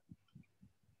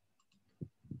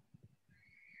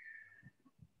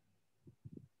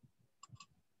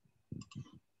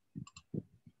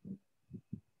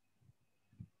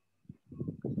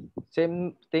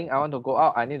 Same thing, I want to go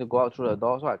out, I need to go out through the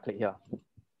door, so I click here.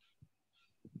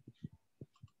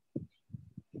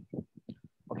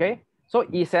 Okay, so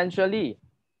essentially,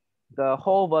 the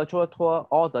whole virtual tour,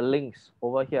 all the links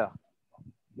over here,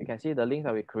 you can see the links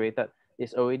that we created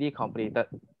is already completed.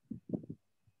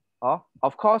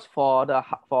 Of course, for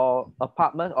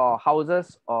apartments or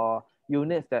houses or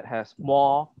units that has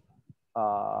more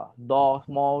doors,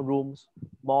 more rooms,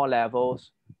 more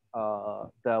levels,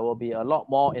 there will be a lot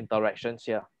more interactions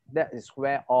here. That is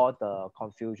where all the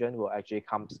confusion will actually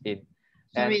comes in.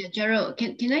 Sorry, Gerald,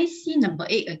 can I see number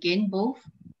 8 again, both?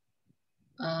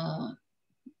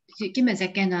 Give me a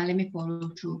second. Let me follow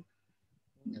through.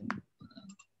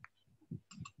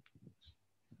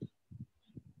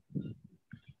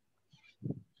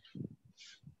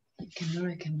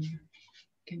 Camera.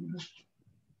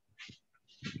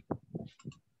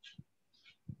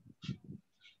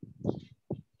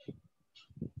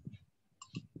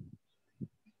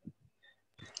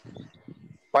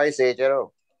 Why say,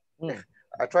 Gerald?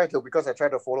 I try to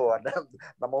follow.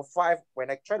 Number 5,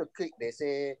 when I try to click, they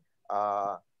say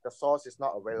the source is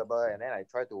not available, and then I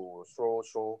try to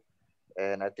show,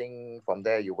 and I think from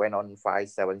there you went on 5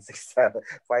 7 6 7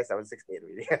 5 7 6 8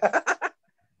 really.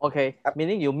 Okay,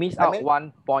 meaning you miss out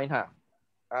 1 point, huh?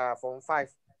 From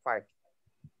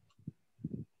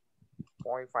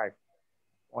 5.5.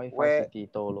 Where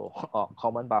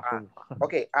common bathroom.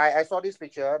 Okay, I saw this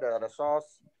picture. The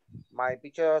source, my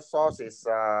picture source is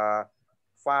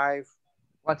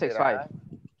 165.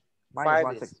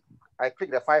 Mine is 16. I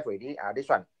click the 5 already. This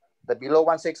one, the below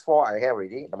 164 I have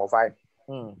already. Number 5.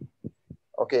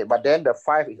 Okay, but then the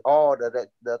 5 is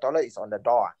the toilet is on the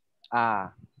door.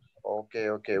 Okay,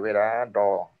 wait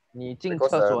door. 你进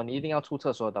厕所，你一定要出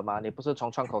厕所的嘛，你不是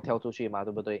从窗口跳出去嘛，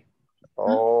对不对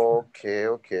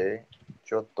 ？OK，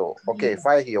 就到。OK，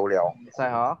 5有了。在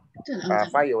哈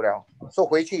？5有了。所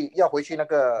以要回去那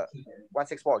个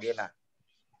164 again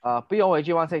啊？不用回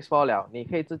去164了，你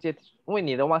可以直接，因为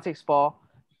你的164，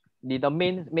你的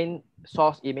main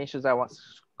source image 是在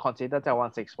consider 在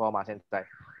164嘛，现在，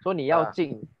所以你要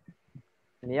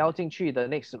进去的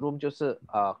next room 就是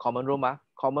common room 啊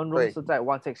 ，common room 是在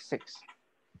166。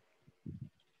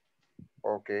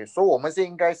OK， 所以我们是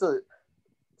应该是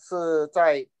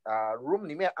在room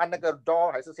里面按那个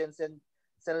door， 还是先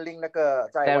link 那个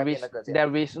在外面那个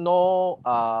 ？There is no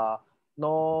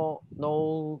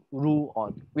rule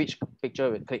on which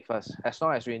picture we click first, as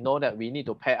long as we know that we need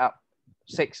to pair up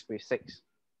 6 with 6.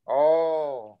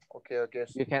 Okay.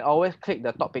 You can always click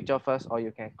the top picture first, or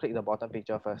you can click the bottom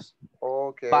picture first.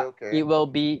 Okay. But it will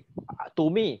be,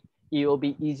 to me, it will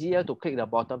be easier to click the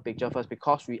bottom picture first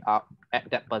because we are at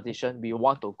that position. We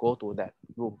want to go to that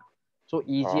room. So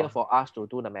easier for us to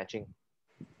do the matching.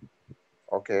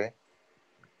 Okay.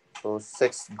 So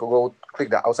 6, go click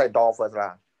the outside door first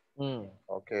lah.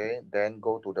 Okay, then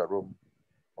go to the room.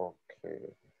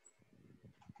 Okay.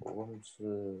 Room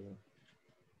是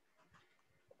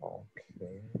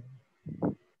okay.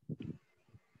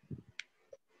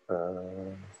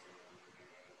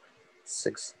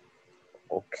 6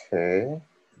 OK，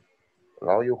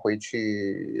 然后又回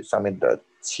去上面的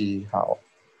7号。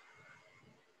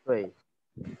对。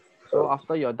So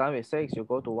after you're done with 6, you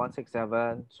go to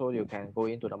 167, so you can go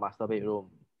into the master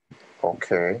bedroom.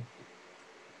 Okay.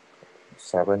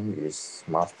 7 is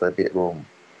master bedroom.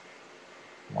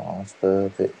 Master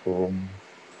bedroom.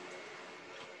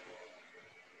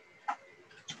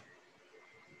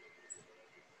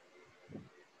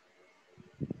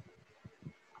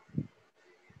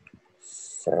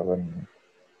 Seven.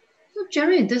 So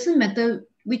Jerry, it doesn't matter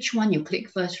which one you click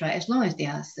first, right? As long as they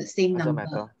are the same doesn't number.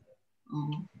 Matter.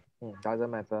 Oh. Doesn't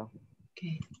matter.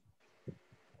 Okay.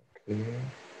 Okay.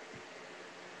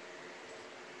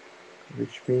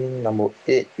 Which means number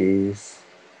 8 is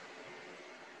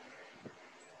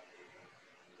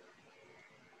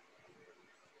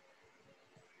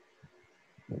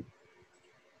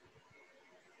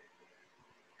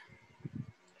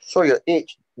so your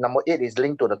age number 8 is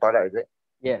linked to the toilet, is it?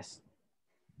 Yes.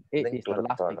 8 linked is to the the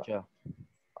last toilet. picture.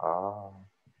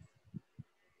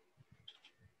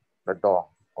 The door.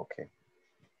 Okay.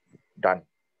 Done.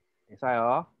 Is that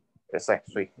all? Yes, sir.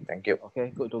 Sweet. Thank you.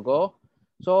 Okay, good to go.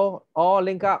 So all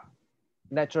link up.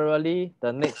 Naturally,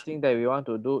 the next thing that we want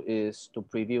to do is to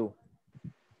preview.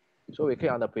 So we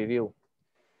click on the preview.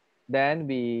 Then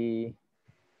preview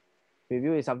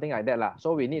is something like that lah.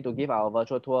 So we need to give our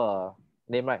virtual tour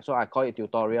a name, right? So I call it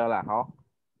tutorial lah, huh?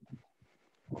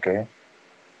 Okay.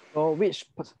 So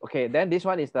then this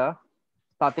one is the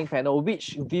starting panel.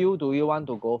 Which view do you want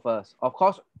to go first? Of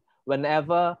course,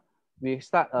 whenever we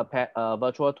start a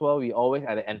virtual tour, we always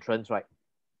at the entrance, right?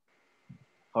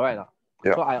 Correct. No?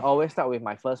 Yeah. So I always start with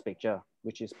my first picture,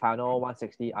 which is panel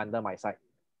 160 under my side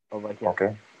over here.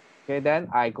 Okay. Okay, then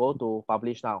I go to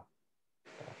publish now.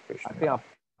 I click on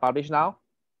publish now.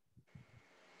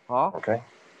 Okay.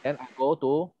 Then I go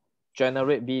to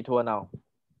generate V tour now.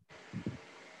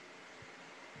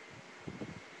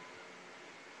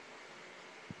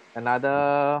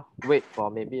 Another wait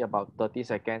for maybe about 30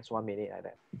 seconds, 1 minute like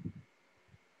that.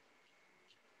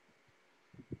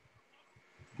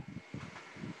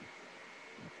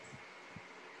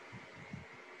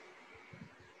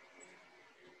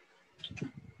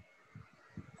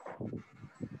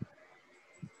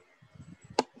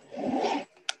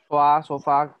 So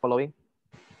far following?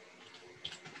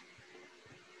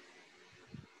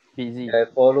 Busy. I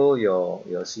follow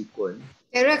your sequence.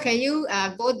 Sarah, can you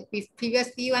go with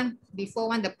previously one, before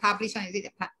one, the published one, is it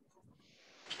the part?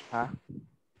 Huh?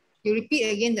 You repeat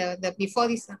again the before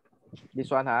this one. This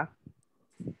one, huh?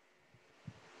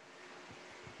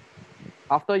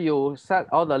 After you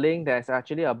set all the link, there's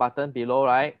actually a button below,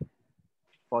 right?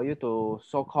 For you to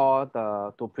so-called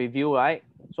to preview, right?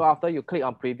 So after you click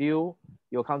on preview,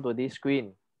 you'll come to this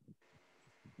screen.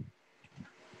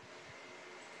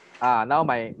 Now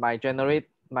my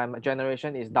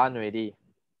generation is done already.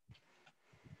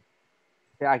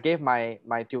 Okay, I gave my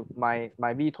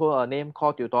V-tool a name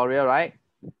called tutorial, right?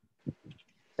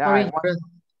 Sorry,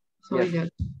 yes.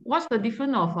 What's the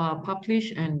difference of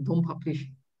publish and don't publish?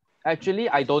 Actually,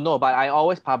 I don't know, but I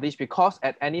always publish because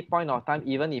at any point of time,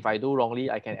 even if I do wrongly,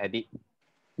 I can edit.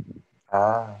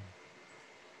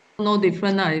 No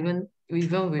difference, even we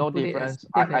no put difference. It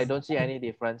I don't see any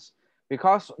difference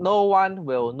because no one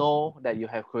will know that you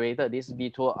have created this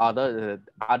V-tool other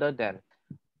than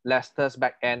Lester's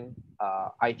backend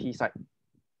IT site.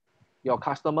 Your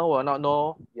customer will not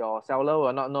know, your seller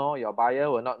will not know, your buyer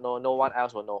will not know, no one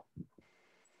else will know.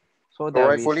 So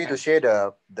rightfully to share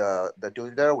the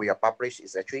tutorial we are published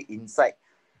is actually inside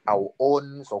our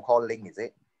own so-called link, is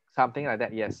it? Something like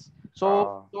that, yes.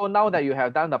 So now that you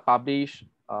have done the publish,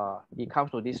 it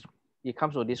comes to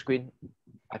this screen.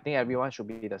 I think everyone should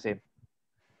be the same.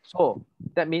 So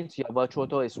that means your virtual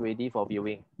tour is ready for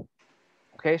viewing.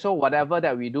 Okay, so whatever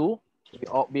that we do,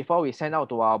 before we send out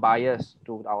to our buyers,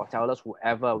 to our sellers,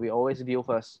 whoever, we always view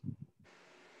first.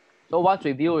 So once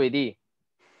we view already,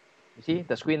 you see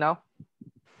the screen now?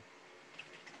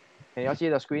 Can you all see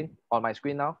the screen on my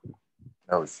screen now?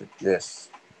 Oh, yes.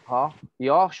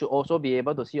 You all should also be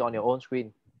able to see on your own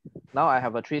screen. Now I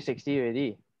have a 360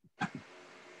 already.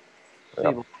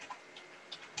 Yep.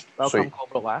 Welcome,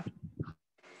 Cobrook.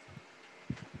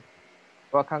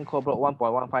 Welcome co-broke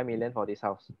 1.15 million for this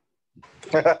house.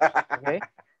 Okay.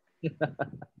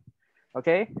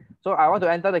 Okay. So I want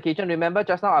to enter the kitchen. Remember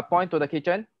just now I point to the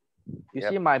kitchen. You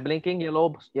see my blinking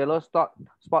yellow spot.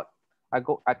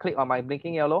 I click on my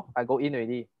blinking yellow. I go in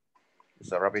already.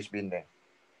 It's a rubbish bin there.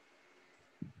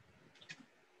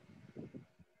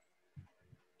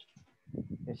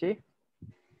 You see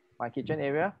my kitchen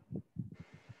area.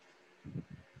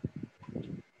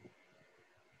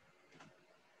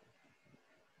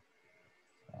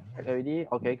 Already.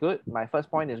 Okay, good. My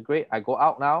first point is great. I go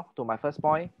out now to my first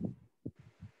point.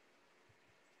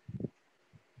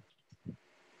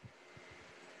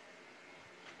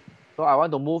 So I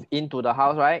want to move into the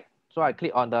house, right? So I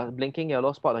click on the blinking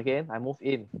yellow spot again. I move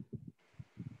in.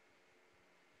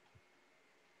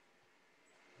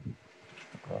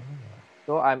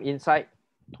 So I'm inside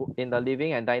in the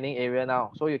living and dining area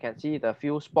now. So you can see the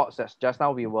few spots that just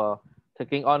now we were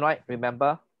clicking on, right?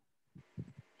 Remember?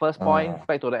 First point,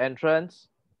 back to the entrance.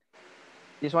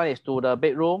 This one is to the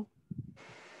bedroom.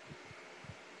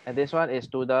 And this one is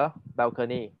to the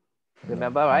balcony.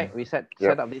 Remember, right? We set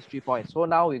up these 3 points. So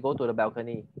now we go to the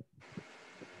balcony.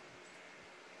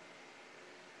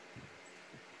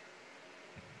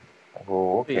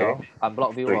 Oh, okay.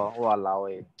 Unblock view. Walao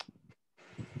eh.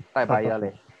 太白了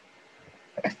嘞.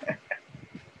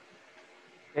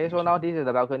 Okay, so now this is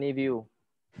the balcony view.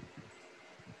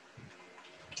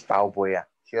 倒杯啊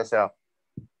 ，Cheers 啊。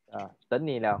等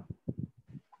你了.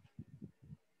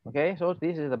 Okay, so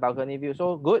this is the balcony view.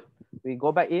 So good. We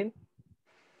go back in.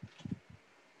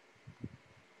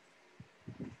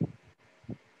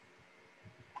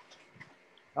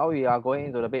 Now we are going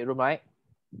into the bedroom, right?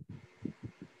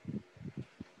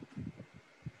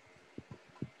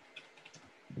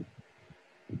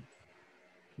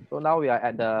 So now we are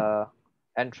at the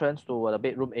entrance to the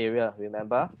bedroom area,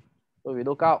 remember? So we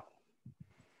look out.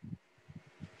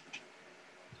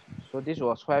 So this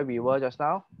was where we were just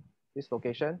now, this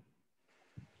location.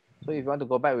 So if you want to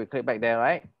go back, we click back there,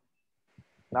 right?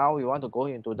 Now we want to go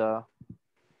into the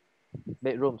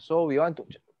bedroom. So we want to,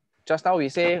 just now we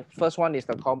say first one is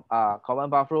the common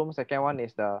bathroom, second one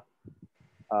is the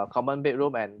common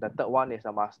bedroom, and the third one is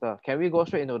the master. Can we go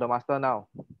straight into the master now?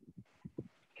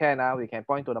 Can, we can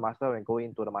point to the master and go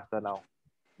into the master now.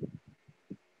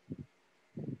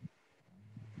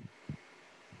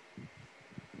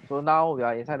 So now we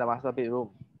are inside the master bedroom.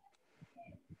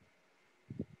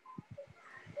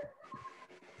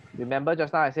 Remember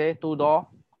just now I say 2 doors.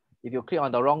 If you click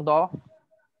on the wrong door,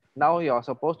 now you're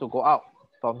supposed to go out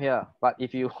from here. But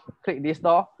if you click this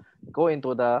door, go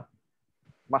into the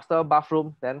master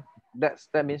bathroom, then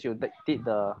that means you did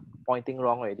the pointing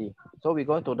wrong already. So we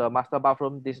go into the master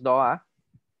bathroom, this door.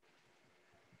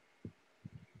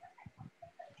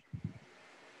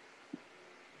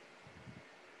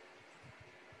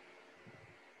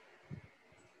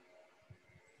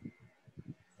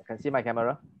 You can see my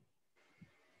camera.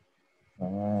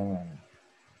 Oh.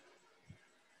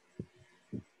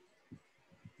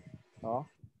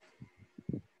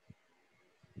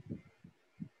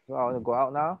 So I want to go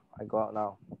out now. I go out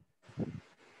now.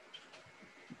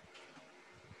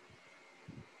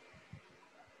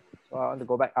 So I want to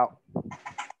go back out.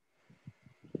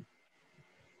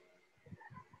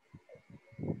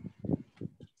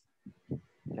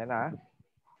 Can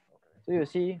So you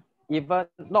see, even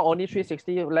not only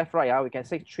 360 left, right, we can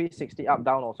say 360 up,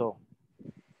 down also.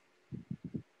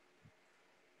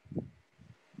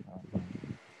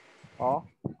 Oh,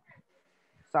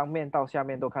 上面到下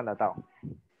面都看得到.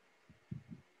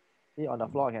 See on the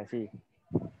floor, I can see.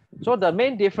 So the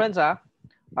main difference,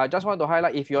 I just want to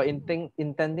highlight, if you're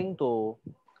intending to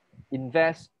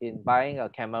invest in buying a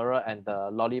camera and the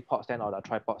lollipop stand or the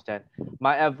tripod stand,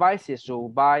 my advice is to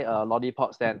buy a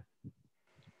lollipop stand.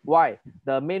 Why?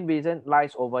 The main reason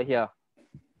lies over here,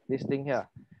 this thing here.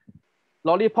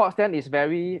 Lollipop stand is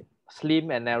very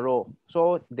slim and narrow,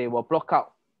 so they will block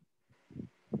out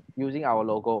using our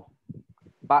logo.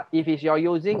 But if you're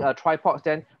using a tripod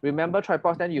stand, remember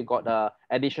tripod stand, you got the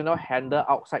additional handle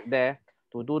outside there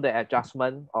to do the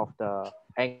adjustment of the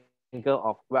angle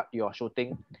of what you're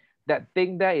shooting. That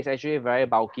thing there is actually very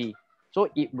bulky. So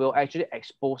it will actually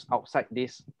expose outside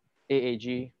this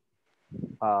AAG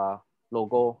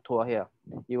logo tour here.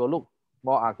 It will look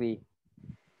more ugly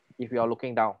if you are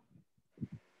looking down.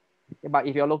 But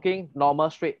if you're looking normal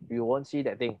straight, you won't see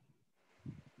that thing.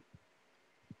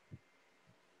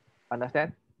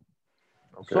 Understand?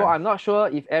 Okay. So I'm not sure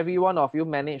if every one of you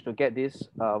managed to get this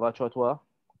virtual tour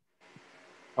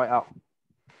right out.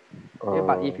 Okay,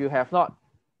 but if you have not,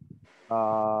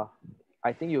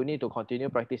 I think you need to continue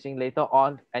practicing. Later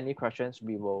on, any questions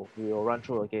we will run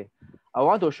through again. I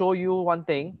want to show you one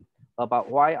thing about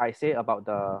why I say about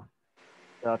the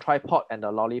tripod and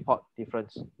the lollipop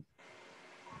difference.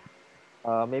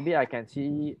 Maybe I can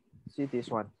see this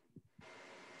one.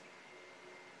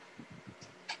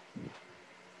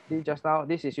 See just now,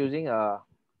 this is using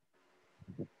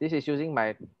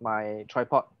my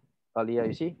tripod earlier.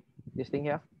 You see this thing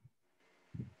here?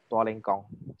 Or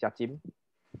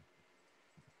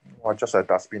just a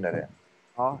dustbin like that.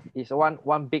 Oh, it's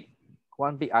one big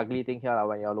ugly thing here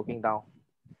when you're looking down.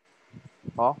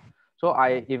 Oh, so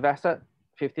I invested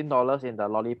 $15 in the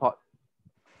lollipop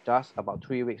just about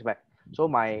 3 weeks back. So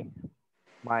my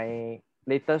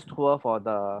latest tour for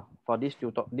this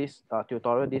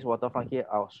tutorial, this waterfront here,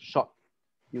 I was shot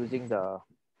using the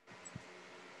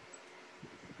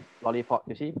lollipop.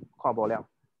 You see,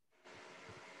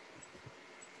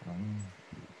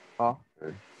 oh,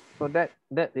 so that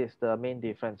is the main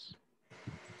difference.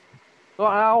 So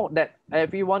now that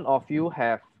every one of you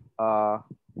have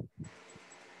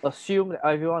assumed that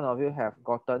every one of you have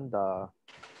gotten the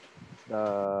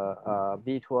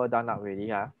V tour done up already,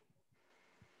 huh?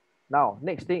 Now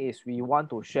next thing is we want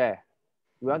to share.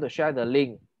 We want to share the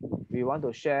link. We want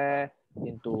to share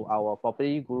into our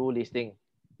Property Guru listing.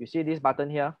 You see this button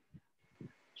here?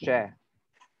 Share.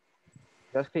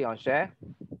 Just click on share.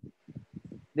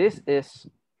 This is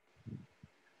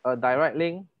a direct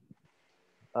link,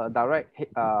 a direct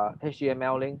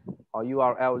HTML link or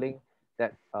URL link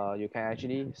that you can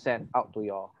actually send out to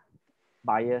your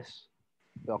buyers,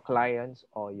 your clients,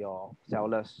 or your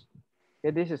sellers.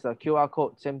 Okay, this is a QR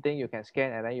code, same thing, you can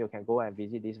scan and then you can go and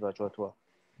visit this virtual tour.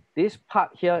 This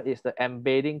part here is the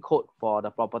embedding code for the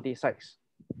property sites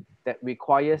that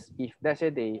requires, if let's say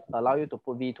they allow you to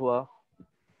put V-Tour,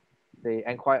 they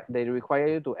require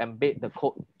you to embed the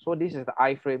code. So this is the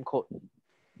iframe code.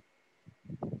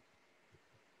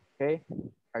 Okay,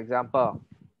 for example,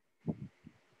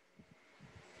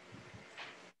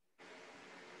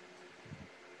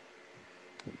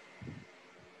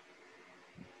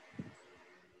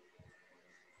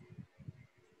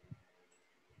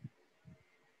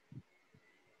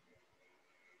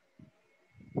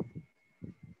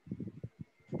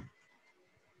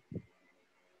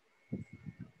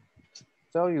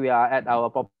 so we are at our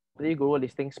Property Guru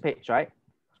listings page, right?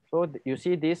 So you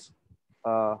see this,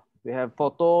 we have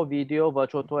photo, video,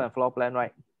 virtual tour, and floor plan,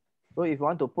 right? So if you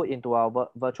want to put into our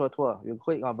virtual tour, you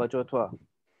click on virtual tour.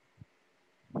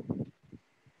 You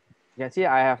can see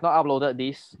I have not uploaded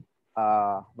this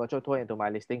virtual tour into my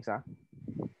listings. Okay,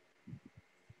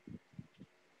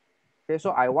 so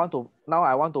I want to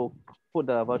put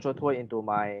the virtual tour into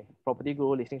my Property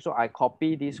Guru listing. So I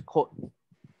copy this code,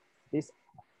 this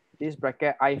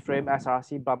bracket, iframe,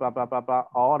 SRC, blah, blah, blah, blah, blah,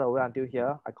 all the way until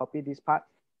here. I copy this part.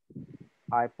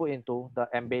 I put into the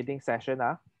embedding session,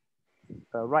 the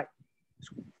right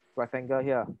rectangle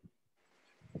here.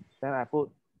 Then I put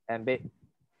embed.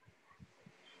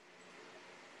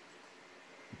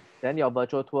 Then your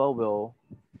virtual tour will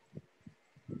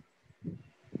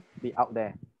be out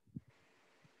there.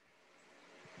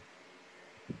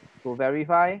 To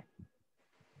verify,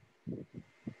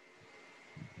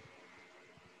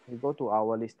 we go to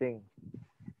our listing.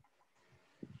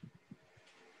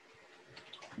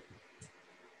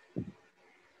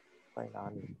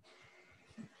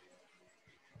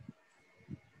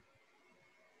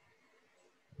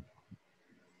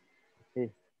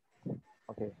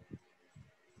 Okay.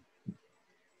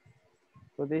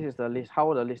 So this is the list,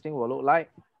 how the listing will look like.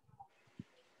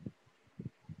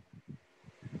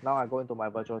 Now I go into my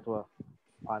virtual tour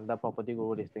under Property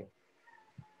Guru listing.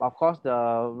 Of course,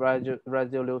 the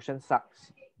resolution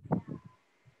sucks.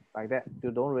 Like that,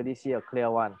 you don't really see a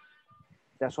clear one.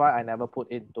 That's why I never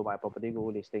put it to my Property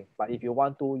Guru listing. But if you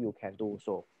want to, you can do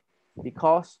so.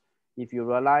 Because if you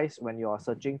realize when you are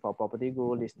searching for Property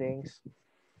Guru listings,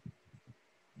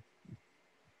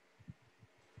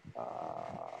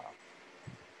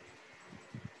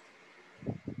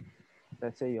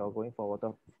 let's say you're going for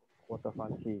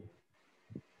waterfront key.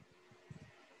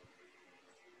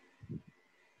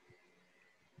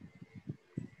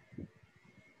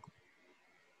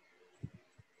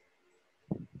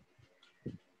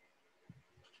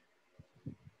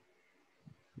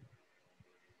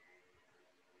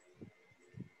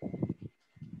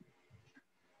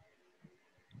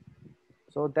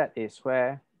 So that is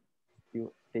where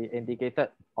they indicated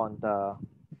on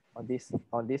this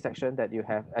section that you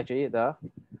have actually the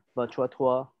virtual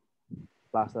tour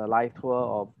plus the live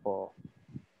tour for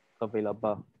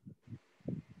available.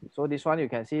 So this one you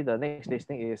can see the next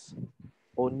listing is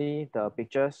only the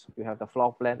pictures. You have the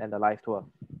floor plan and the live tour.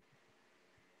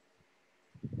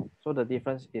 So the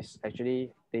difference is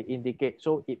actually they indicate,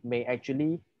 so it may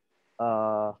actually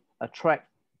attract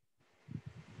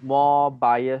more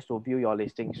buyers to view your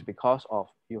listings because of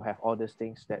you have all these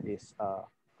things that is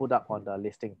put up on the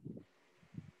listing.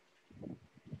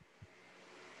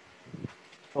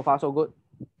 So far, so good.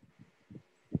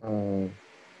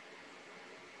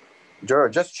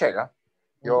 Gerald, just check.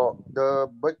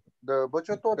 The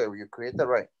virtual tour that you created,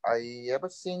 right? I ever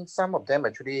seen some of them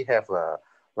actually have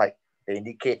like they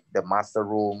indicate the master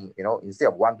room, you know, instead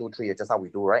of 1, 2, 3, just how we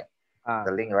do, right?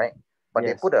 The link, right? But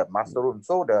yes. they put a master room.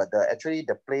 So the actually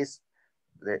the place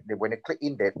when they click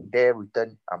in, they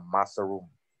return a master room.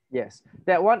 Yes,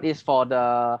 that one is for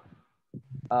the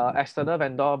external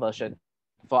vendor version.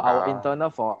 For our internal,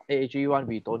 for AAG one,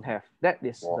 we don't have. That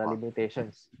is the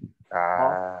limitations.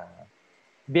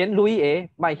 Biến lui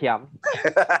mai hiểm.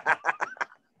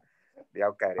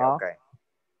 Okay.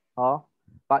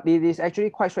 But it is actually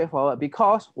quite straightforward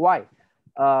because why?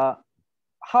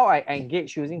 How I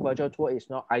engage using virtual tour is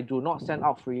not, I do not send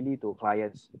out freely to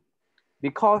clients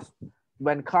because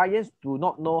when clients do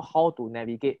not know how to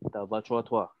navigate the virtual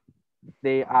tour,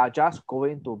 they are just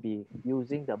going to be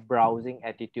using the browsing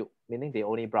attitude, meaning they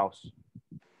only browse.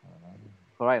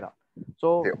 Correct?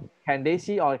 So can they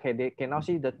see or they cannot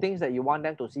see the things that you want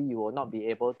them to see, you will not be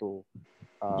able to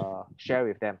share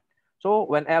with them. So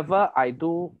whenever I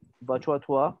do virtual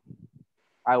tour,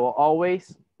 I will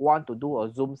always want to do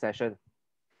a Zoom session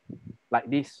like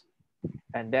this,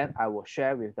 and then I will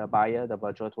share with the buyer the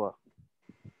virtual tour.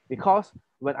 Because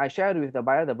when I share with the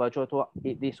buyer the virtual tour,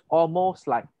 it is almost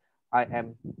like I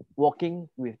am walking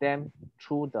with them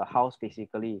through the house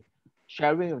physically,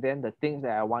 sharing with them the things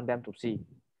that I want them to see,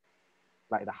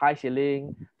 like the high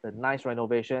ceiling, the nice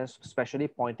renovations, especially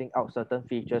pointing out certain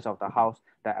features of the house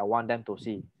that I want them to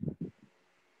see,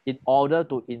 in order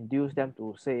to induce them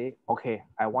to say, okay,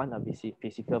 I want a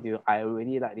physical view. I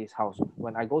really like this house.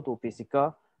 When I go to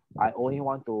physical, I only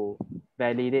want to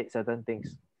validate certain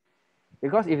things.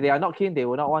 Because if they are not keen, they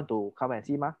will not want to come and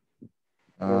see, ma.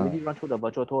 They already run through the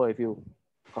virtual tour with you.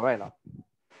 Correct?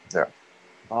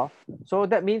 Yeah. So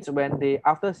that means when they,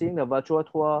 after seeing the virtual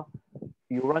tour,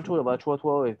 you run through the virtual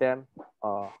tour with them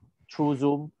through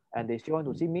Zoom, and they still want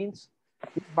to see, means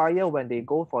this buyer, when they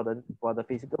go for the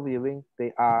physical viewing,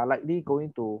 they are likely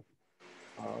going to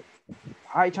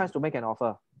high chance to make an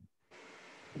offer.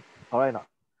 Correct?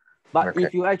 But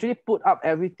if you actually put up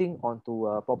everything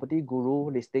onto Property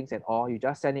Guru listings and all, you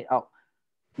just send it out,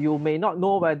 you may not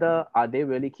know whether are they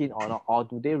really keen or not, or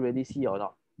do they really see or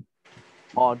not,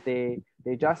 or they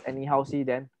just anyhow see,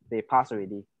 then they pass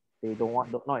already. They don't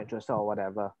want, not interested or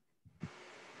whatever,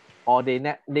 or they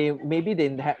maybe they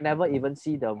never even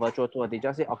see the virtual tour. They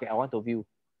just say, okay, I want to view,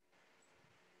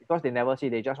 because they never see.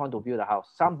 They just want to view the house.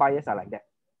 Some buyers are like that.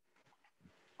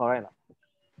 Correct?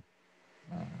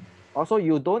 Also,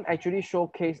 you don't actually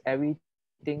showcase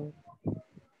everything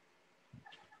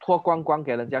脱光光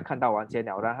给人家看到完先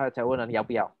了，然后才问你要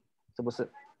不要，是不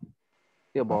是？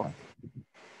对不？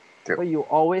 So you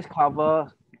always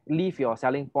cover, leave your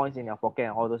selling points in your pocket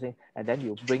and all those things, and then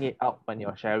you bring it out when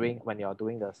you're sharing, when you're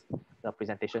doing the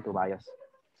presentation to buyers.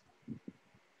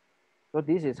 So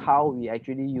this is how we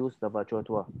actually use the virtual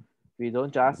tour. We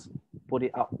don't just put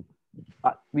it out.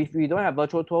 But if we don't have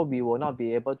virtual tour, we will not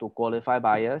be able to qualify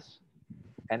buyers.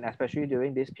 And especially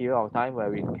during this period of time where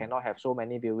we cannot have so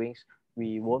many viewings,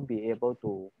 we won't be able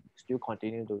to still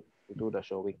continue to do the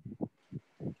showing.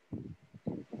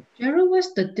 Gerald,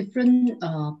 what's the difference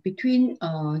between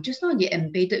just now the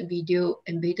embedded video,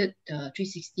 embedded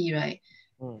 360, right?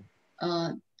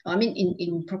 I mean,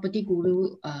 in Property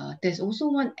Guru, there's also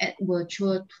one at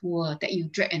virtual tour that you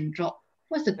drag and drop.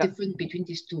 What's the difference between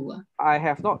these two? I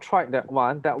have not tried that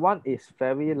one. That one is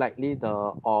very likely the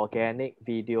organic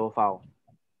video file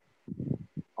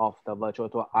of the virtual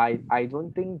tour. I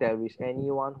don't think there is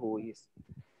anyone who is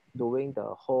doing the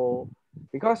whole,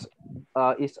 because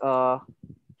it's a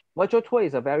virtual tour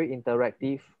is a very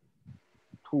interactive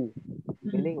tool.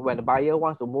 Meaning when the buyer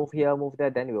wants to move here, move there,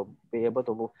 then you will be able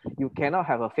to move. You cannot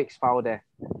have a fixed file there.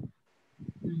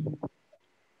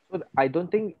 So I don't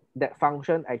think that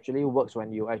function actually works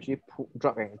when you actually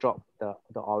drag and drop the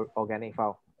organic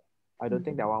file. I don't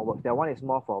think that one works. That one is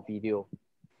more for video.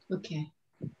 Okay,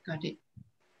 got it.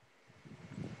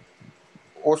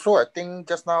 Also, I think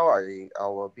just now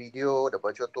our video, the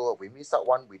virtual tour, we missed out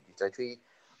one which is actually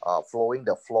flowing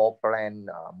the floor plan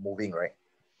moving, right?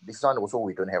 This one also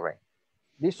we don't have, right?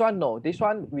 This one, no. This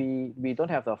one, we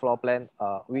don't have the floor plan.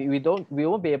 We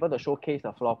won't be able to showcase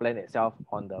the floor plan itself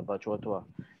on the virtual tour.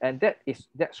 And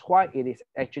that's why it is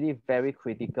actually very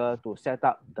critical to set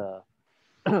up the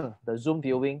the Zoom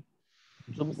viewing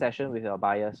Zoom session with your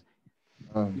buyers,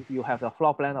 if you have the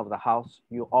floor plan of the house,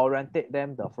 you orientate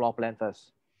them the floor plan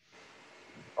first.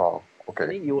 Oh, okay.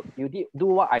 Meaning you do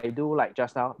what I do like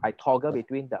just now. I toggle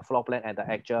between the floor plan and the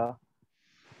actual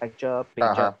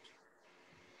picture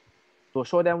to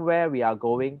show them where we are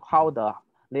going, how the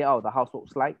layout of the house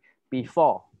looks like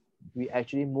before we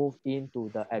actually move into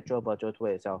the actual virtual tour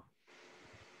itself.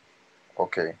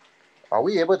 Okay. Are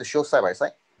we able to show side by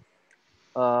side?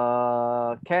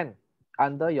 Can.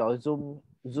 Under your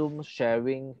Zoom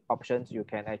sharing options, you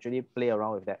can actually play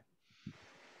around with that.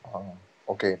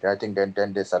 Okay, I think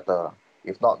then they settle.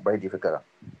 If not, very difficult.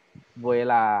 Boleh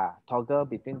lah, toggle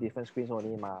between different screens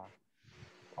only 嘛。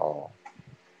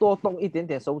多动一点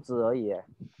点手指而已耶。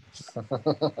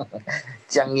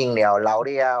僵硬了，老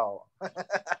了。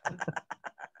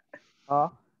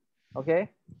Okay.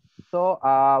 So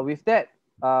with that,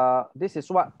 this is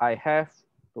what I have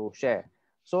to share.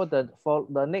 So for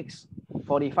the next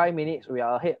 45 minutes, we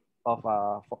are ahead of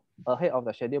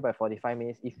the schedule by 45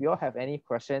 minutes. If you all have any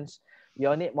questions, you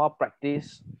all need more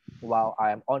practice while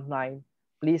I am online,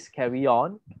 please carry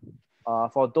on.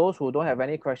 For those who don't have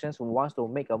any questions, who wants to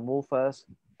make a move first,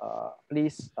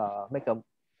 please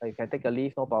you can take a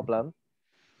leave, no problem.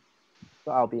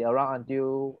 So I'll be around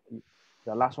until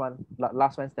the last one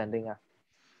standing.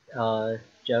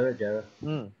 Gerald.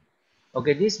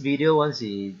 Okay, this video once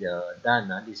it's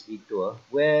done, this video,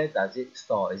 where does it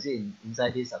store? Is it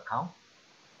inside this account?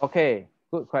 Okay,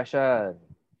 good question.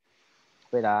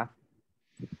 Wait.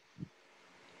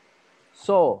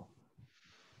 So,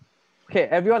 okay,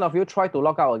 every one of you try to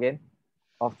log out again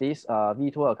of this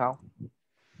V2 account.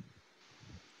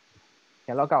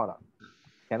 Can log out or not?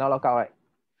 Cannot log out, right?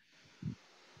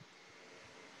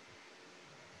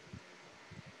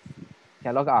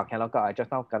 Can log out. I just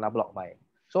now gonna block my.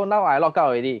 So now I log out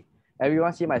already.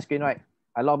 Everyone see my screen, right?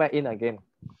 I log back in again.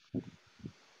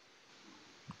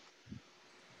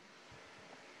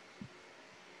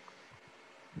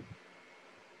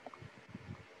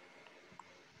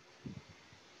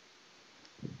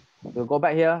 We'll go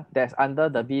back here. That's under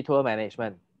the V2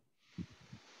 management.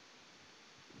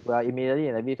 We are immediately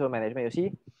in the V2 management. You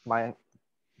see, my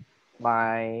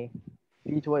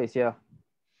V2 is here.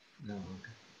 No, okay.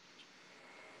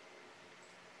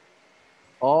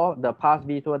 All the past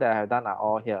V2 that I have done are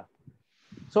all here.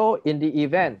 So in the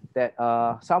event that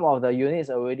some of the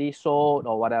units already sold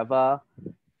or whatever,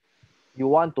 you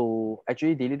want to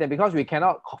actually delete them because we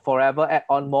cannot forever add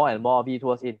on more and more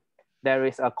V2s in. There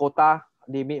is a quota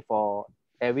limit for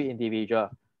every individual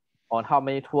on how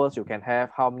many tours you can have,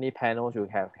 how many panels you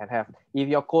can have. If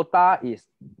your quota is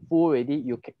full already,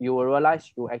 you will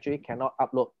realize you actually cannot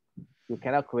upload. You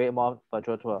cannot create more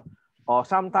virtual tour. Or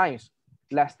sometimes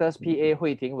Lester's PA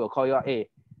慧婷 will call you up, hey,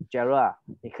 Gerald,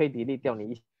 你可以 delete 掉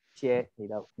你一些你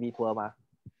的 V tour 吗？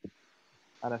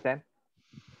 Understand?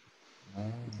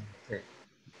 Okay.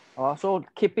 So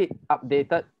keep it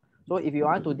updated. So if you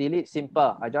want to delete,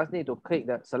 simple. I just need to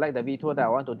select the V tour that I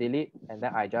want to delete, and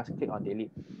then I just click on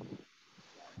delete.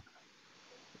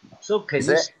 So can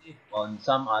you save on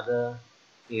some other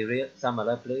area, some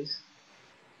other place?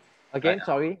 Again,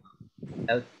 sorry.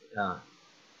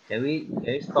 Can we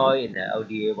store in the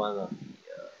LDA one of the?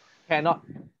 Cannot.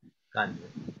 Can't.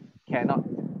 Cannot,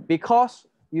 because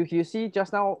you see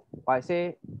just now I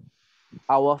say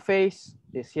our face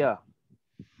is here.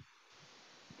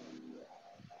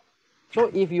 So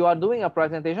if you are doing a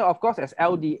presentation, of course, as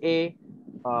LDA,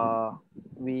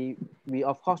 we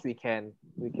of course we can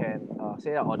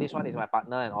say that, oh, this one is my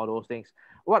partner and all those things.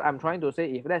 What I'm trying to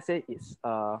say, if let's say it's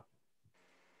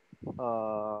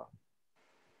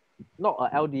not a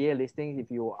LDA listing, if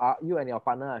you and your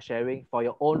partner are sharing for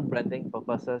your own branding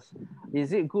purposes,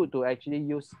 is it good to actually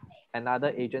use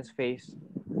another agent's face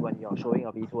when you're showing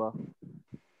a V-tour?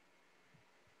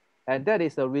 And that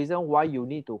is the reason why you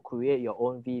need to create your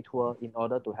own V-tour in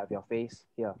order to have your face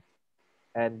here.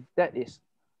 And that is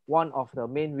one of the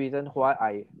main reasons why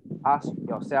I ask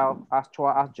yourself, ask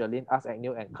Chua, ask Jeline, ask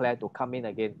Agnew and Claire to come in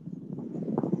again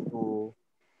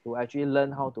to actually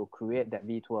learn how to create that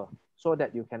V-tour, so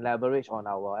that you can leverage on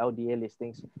our LDA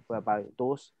listings, whereby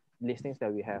those listings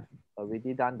that we have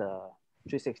already done the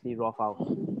 360 raw files,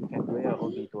 you can create your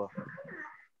own V-tour.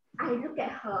 I look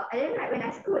at her, and then like when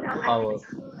I scroll down,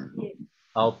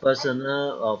 our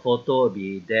personal photo will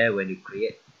be there when you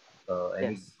create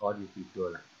any all these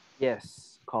V-tour.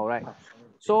 Yes, correct.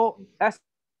 So as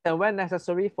and when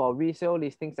necessary for resale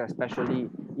listings,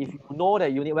 especially if you know the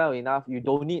unit well enough, you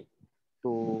don't need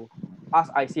to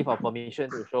ask IC for permission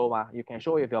to show. You can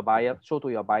show with your buyer, show to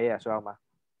your buyer as well,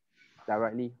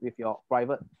 directly with your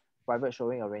private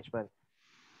showing arrangement.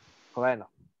 Correct?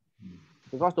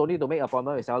 Because don't need to make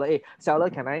appointment with seller. Hey, seller,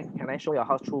 can I show your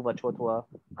house through virtual tour?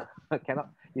 Cannot.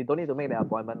 You don't need to make the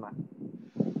appointment, man.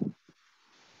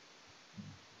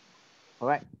 All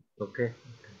right. Okay.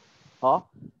 Oh,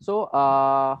 so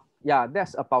yeah,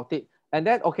 that's about it. And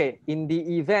then okay, in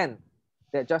the event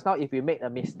that just now if we make a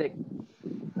mistake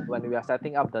when we are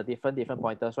setting up the different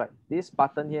pointers, right? This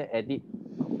button here, edit,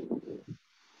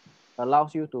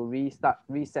 allows you to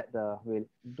reset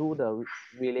do the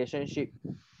relationship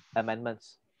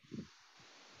amendments.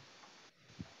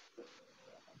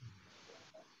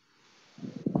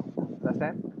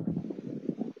 Understand?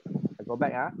 I go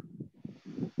back.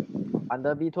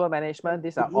 Under V-Tour management,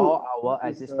 these are all our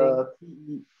existing.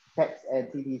 TE text and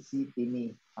TTC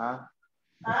thingy.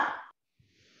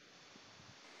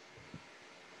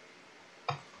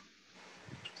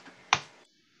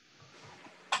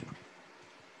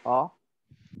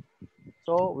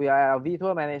 So we are at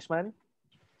V-Tour management.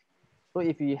 So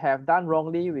if we have done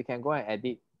wrongly, we can go and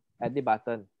edit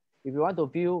button. If we want to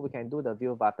view, we can do the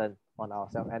view button on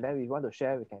ourselves. And then if we want to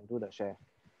share, we can do the share.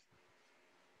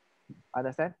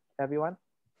 Understand, everyone?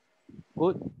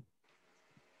 Good.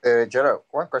 Gerald,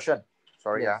 one question.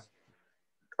 Sorry. Yes.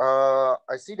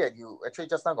 I see that you actually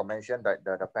just now got mentioned that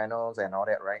the panels and all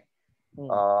that, right?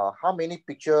 How many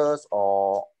pictures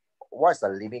or what's the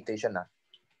limitation?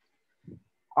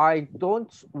 I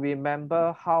don't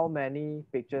remember how many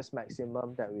pictures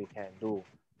maximum that we can do.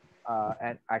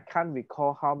 And I can't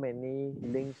recall how many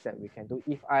links that we can do.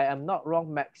 If I am not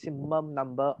wrong, maximum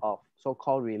number of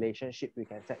so-called relationship we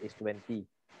can set is 20.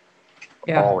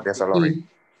 Yeah. Oh, there's a lot.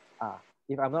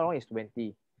 If I'm not wrong, it's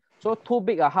 20. So too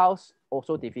big a house,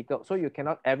 also difficult. So you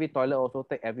cannot every toilet also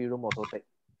take, every room also take.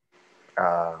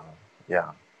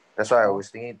 Yeah. That's why I was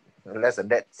thinking less than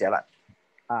that.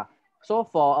 So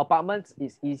for apartments,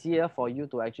 it's easier for you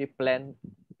to actually plan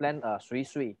a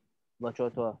sui virtual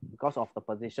tour because of the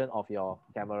position of your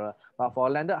camera. But for a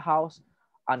landed house,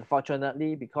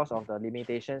 unfortunately, because of the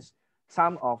limitations,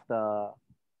 some of the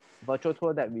virtual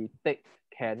tour that we take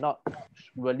cannot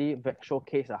really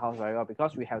showcase the house very well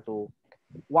because we have to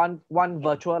one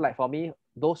virtual, like for me,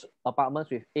 those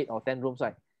apartments with 8 or 10 rooms,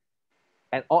 right,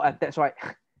 and all attached, right?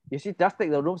 You see, just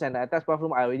take the rooms and the attached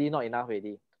bathroom, I already not enough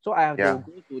already. So I have to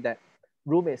go to that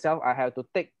room itself. I have to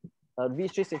take a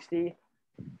V360,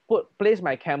 place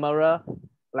my camera.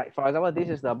 Like for example, this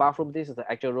is the bathroom, this is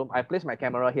the actual room. I place my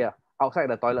camera here outside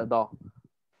the toilet door.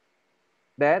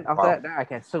 Then after that, then I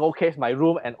can showcase my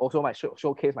room and also my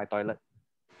showcase my toilet.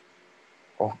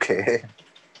 Okay.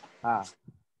 So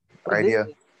idea.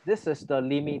 This is the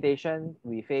limitation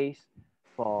we face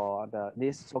for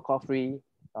this so-called free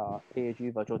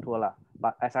AAG virtual tour lah.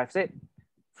 But as I've said,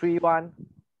 free one.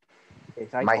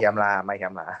 Mai hiểm lah. Mai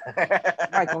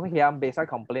không hiểm, beside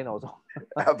complain also.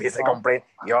 Beside complain,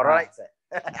 you're right.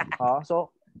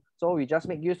 So we just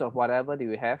make use of whatever that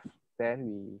we have,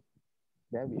 then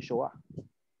we show up.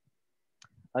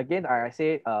 Again, I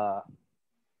say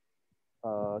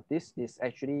this is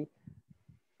actually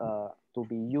to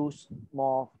be used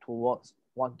more towards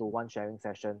one-to-one sharing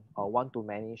session or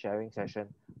one-to-many sharing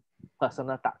session.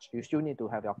 Personal touch. You still need to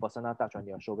have your personal touch when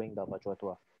you're showing the virtual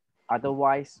tour.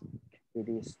 Otherwise, it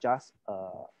is just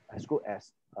as good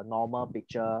as a normal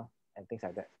picture and things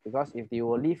like that. Because if you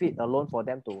will leave it alone for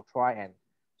them to try and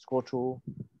scroll through,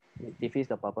 it defeats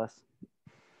the purpose.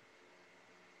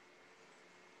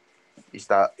 It's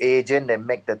the agent that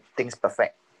make the things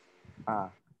perfect.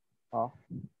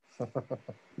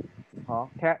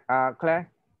 Claire,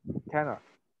 can or?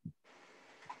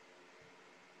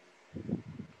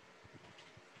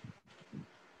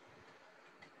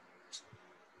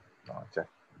 Okay.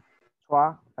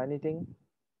 Chua, anything?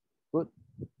 Good.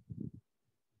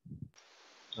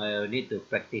 I need to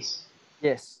practice.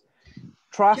 Yes.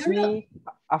 Trust me,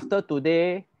 after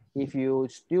today, if you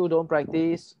still don't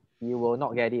practice, you will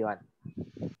not get it one.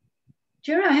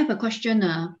 Gerald, I have a question.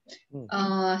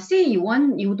 Say you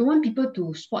don't want people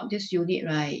to spot this unit,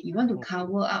 right? You want to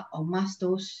cover up or mask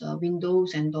those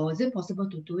windows and doors. Is it possible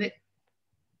to do it?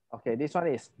 Okay, this one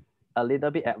is a little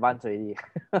bit advanced already.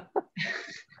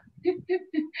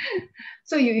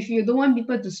 So if you don't want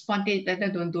people to spot it, better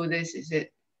don't do this, is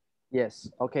it? Yes,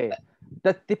 okay.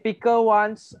 The typical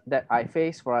ones that I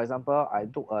face, for example, I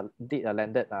did a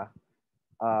landed.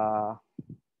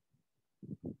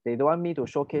 They don't want me to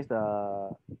showcase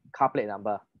the car plate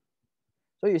number.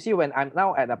 So you see, when I'm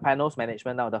now at the panels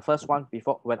management now, the first one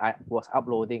before when I was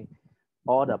uploading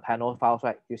all the panel files,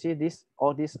 right? You see this,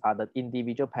 all these are the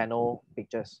individual panel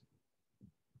pictures.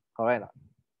 Correct?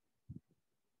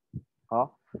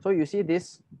 So you see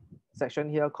this section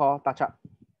here called touch up.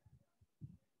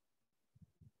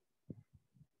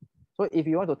 So if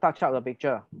you want to touch up the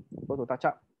picture, go to touch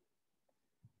up.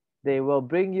 They will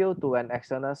bring you to an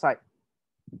external site.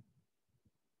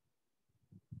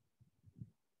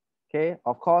 Okay,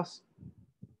 of course,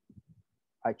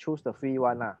 I choose the free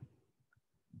one.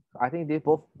 I think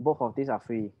both of these are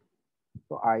free.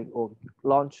 So I will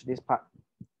launch this part.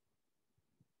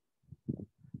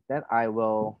 Then I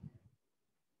will,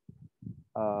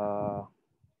 how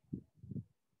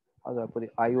do I put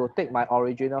it? I will take my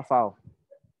original file.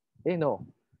 No,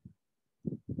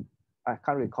 I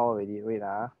can't recall already. Wait,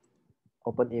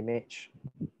 open image.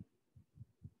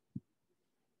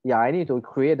 Yeah, I need to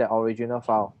create the original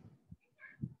file.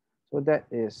 So that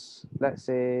is, let's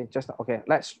say, just okay.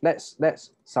 Let's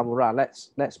Samura.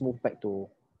 Let's move back to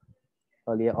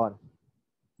earlier on.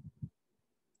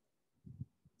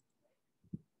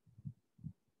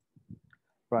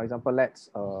 For example, let's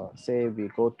say we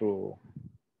go to.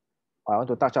 I want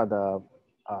to touch up the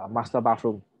master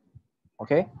bathroom.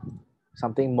 Okay,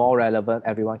 something more relevant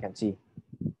everyone can see.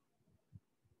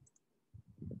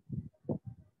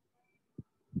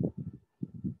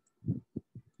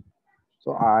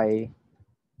 So I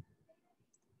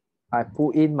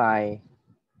put in my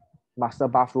master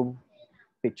bathroom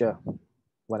picture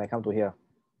when I come to here.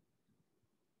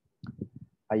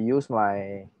 I use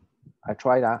my, I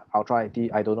try that, I'll try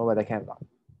it. I don't know whether I can or not.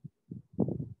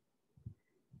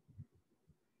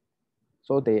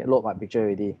 So they load my picture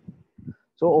already.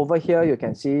 So over here, you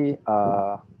can see,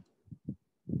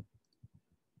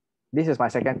 this is my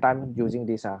second time using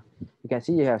this. You can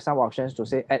see you have some options to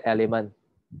say add element.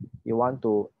 You want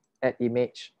to add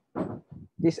image.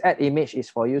 This add image is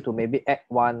for you to maybe add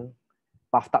one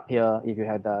bathtub here if you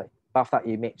have the bathtub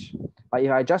image. But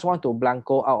if I just want to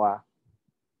blanco out,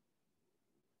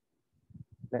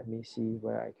 let me see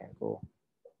where I can go.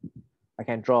 I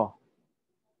can draw.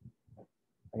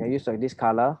 I can use like this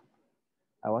color.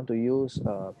 I want to use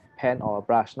a pen or a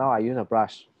brush. Now I use a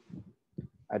brush.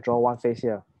 I draw one face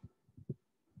here.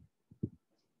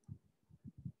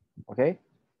 Okay,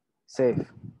 save.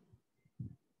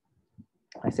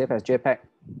 I save as JPEG.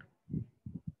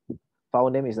 File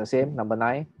name is the same, number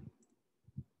 9.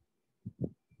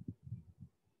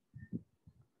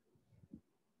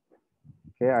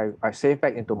 Okay, I save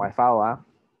back into my file.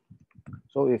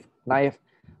 So if 9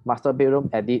 master bedroom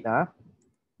edit,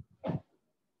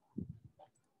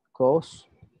 close.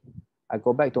 I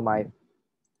go back to my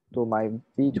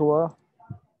VTool.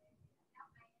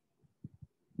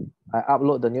 I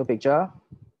upload the new picture.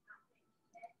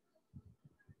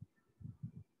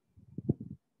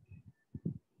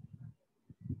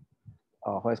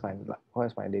 Oh, where's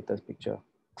my latest picture?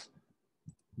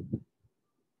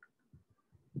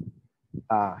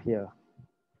 Here.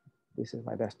 This is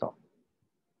my desktop.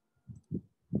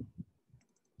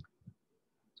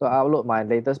 So I upload my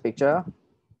latest picture.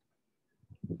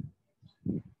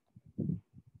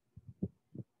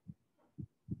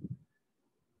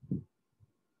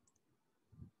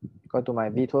 Go to my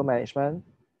VTool management.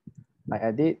 I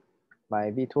edit my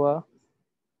VTool.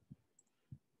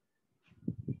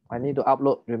 I need to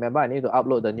upload, remember I need to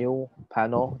upload the new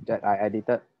panel that I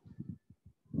edited.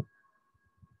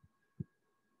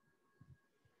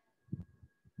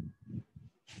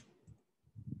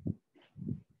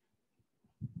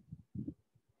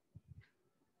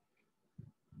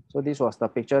 So this was the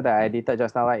picture that I edited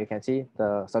just now, right? You can see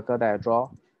the circle that I draw.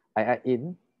 I add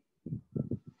in.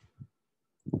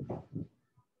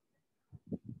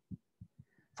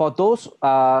 For those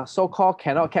so-called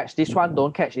cannot catch, this one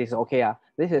don't catch is okay.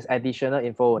 This is additional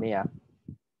info only.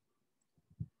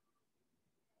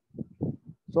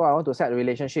 So I want to set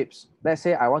relationships. Let's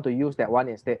say I want to use that one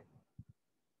instead.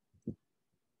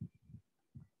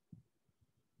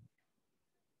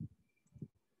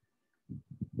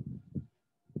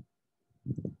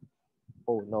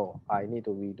 Oh no, I need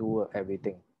to redo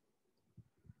everything.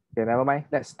 Okay, never mind.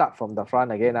 Let's start from the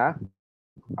front again. I'll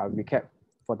recap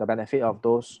for the benefit of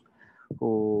those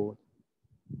who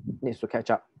needs to catch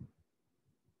up.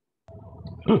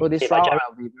 So this round,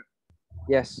 I'll be,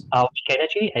 yes. We can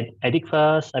actually edit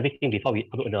first everything before we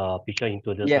upload the picture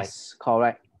into the slide. Yes,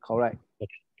 correct.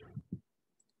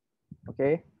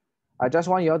 Okay. I just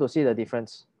want you all to see the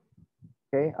difference.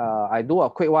 Okay, I do a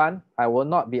quick one. I will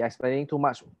not be explaining too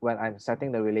much when I'm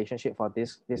setting the relationship for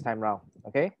this time round.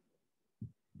 Okay.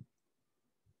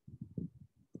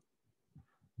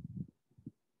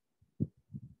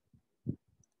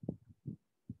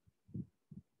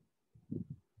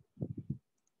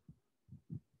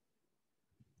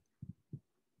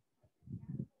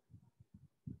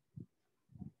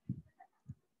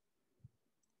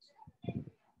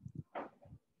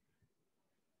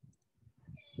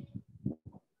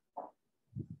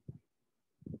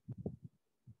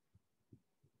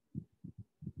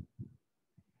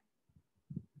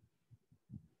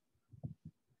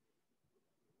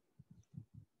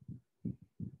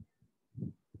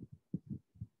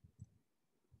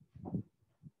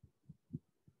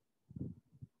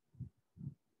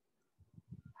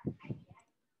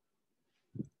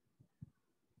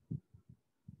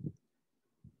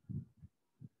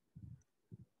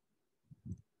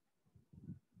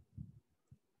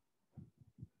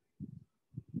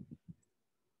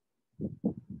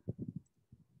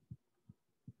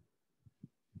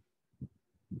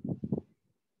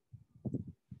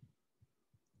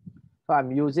 So I'm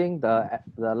using the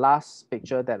last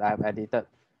picture that I've edited.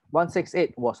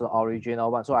 168 was the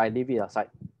original one, so I leave it aside.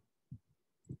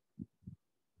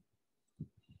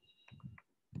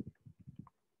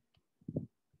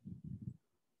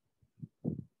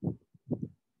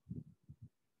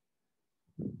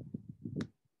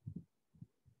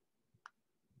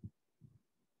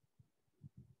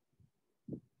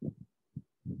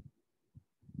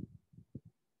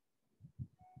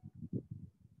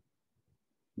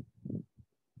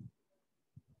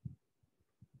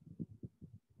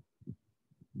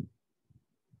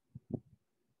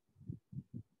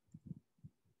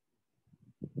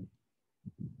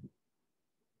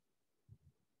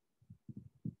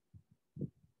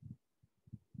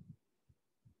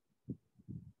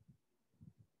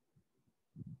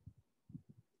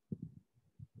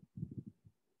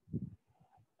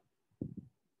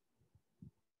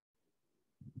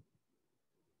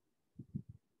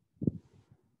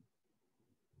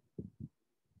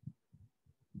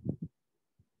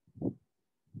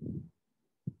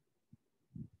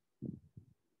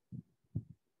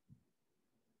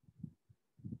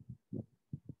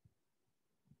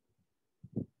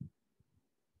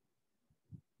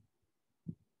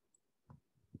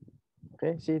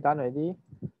 Okay, see, done already.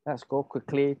 Let's go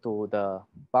quickly to the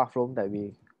bathroom that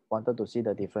we wanted to see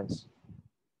the difference.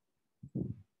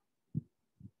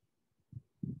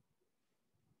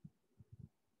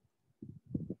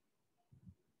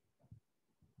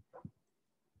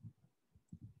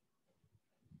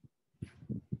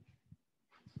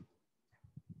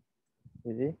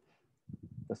 You see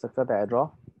the circle that I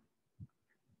draw?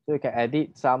 So you can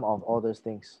edit some of all those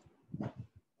things.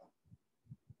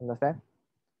 Understand?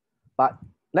 But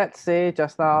let's say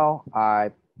just now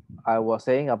I was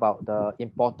saying about the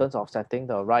importance of setting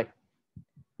the right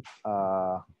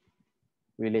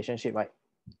relationship, right?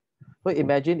 So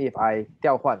imagine if I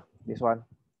调换 this one,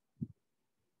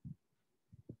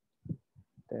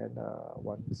 then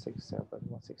 167,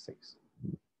 166,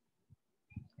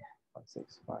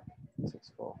 165,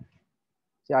 164.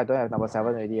 See, I don't have number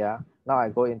 7 already. Now I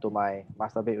go into my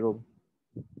master bedroom.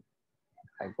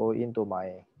 I go into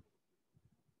my,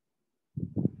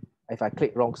 if I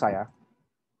click wrong side,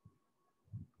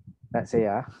 let's say,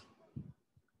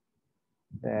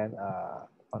 then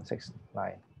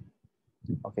 169.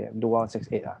 Okay, do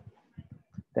 168.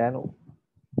 Then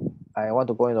I want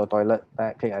to go into the toilet. Then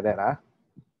I click like that.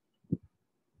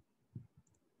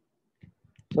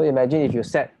 So imagine if you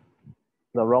set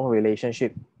the wrong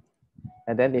relationship,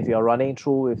 and then if you're running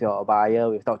through with your buyer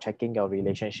without checking your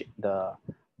relationship, the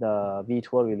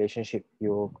V-tour relationship,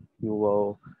 you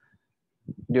will,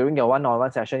 during your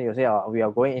one-on-one session, you say, oh, we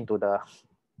are going into the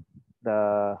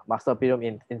master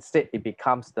bedroom. Instead, it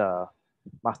becomes the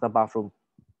master bathroom.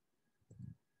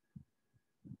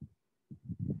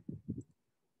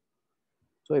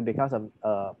 So it becomes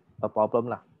a problem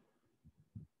lah.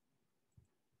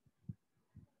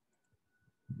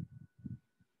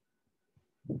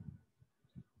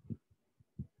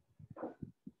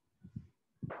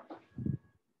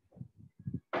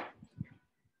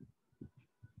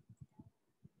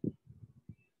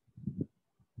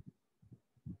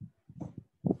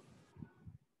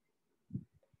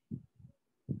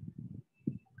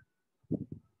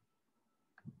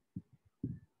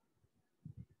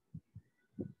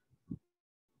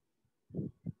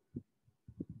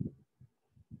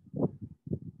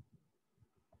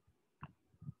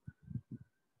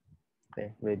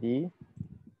 Okay, ready?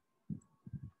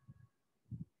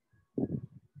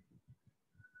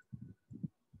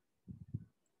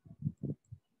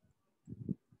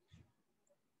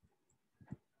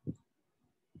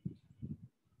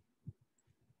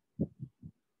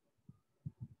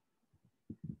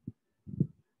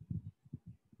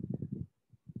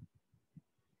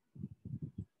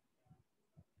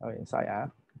 Oh, inside.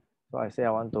 So I say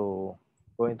I want to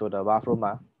go into the bathroom.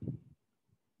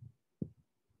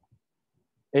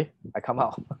 I come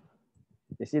out.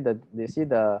 You see the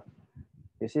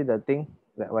thing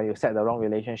that when you set the wrong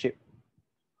relationship.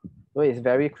 So it's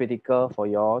very critical for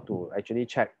you all to actually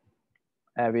check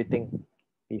everything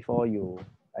before you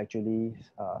actually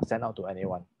send out to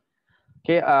anyone.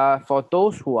 Okay, for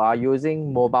those who are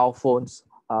using mobile phones,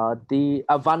 the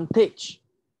advantage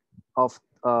of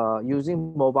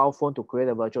using mobile phone to create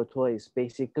a virtual tour is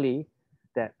basically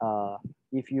that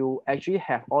if you actually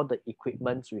have all the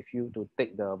equipments with you to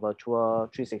take the virtual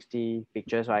 360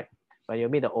 pictures, right? When you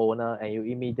meet the owner and you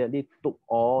immediately took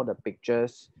all the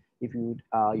pictures, if you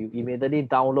you immediately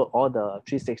download all the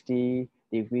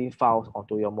 360-degree files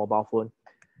onto your mobile phone,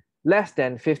 less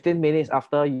than 15 minutes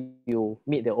after you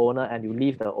meet the owner and you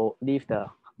leave the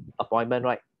appointment,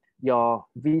 right? your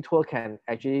V-tour can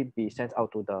actually be sent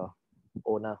out to the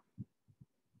owner.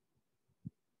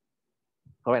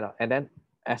 Correct. And then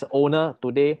as owner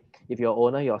today, if you're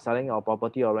owner, you're selling your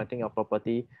property or renting your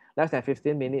property, less than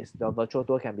 15 minutes, the virtual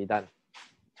tour can be done.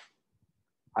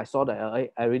 I saw that I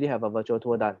already have a virtual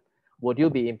tour done. Would you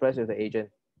be impressed with the agent?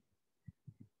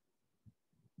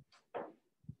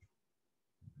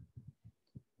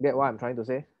 Get what I'm trying to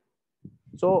say?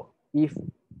 So if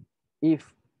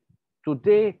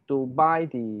today to buy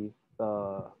the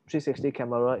 360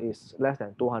 camera is less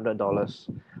than $200,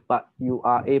 but you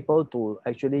are able to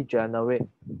actually generate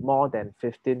more than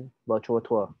 15 virtual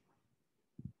tour.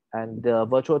 And the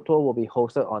virtual tour will be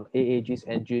hosted on AAG's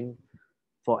engine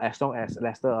for as long as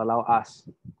Lester allow us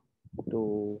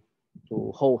to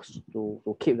host, to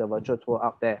keep the virtual tour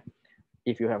up there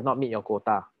if you have not met your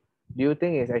quota. Do you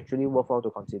think it's actually worthwhile to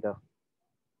consider?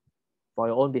 For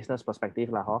your own business perspective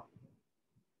lah, huh?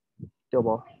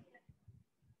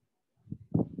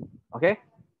 Okay,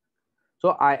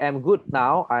 so I am good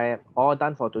now. I am all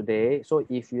done for today. So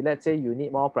if you, let's say you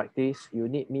need more practice, you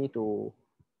need me to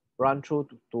run through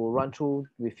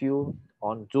with you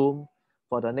on Zoom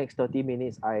for the next 30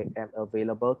 minutes, I am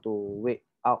available to wait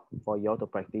out for you all to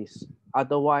practice.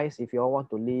 Otherwise, if you all want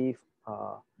to leave,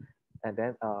 and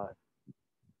then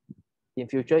in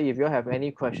future, if you have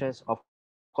any questions, of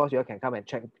course, you all can come and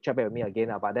check back with me again.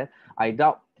 But then I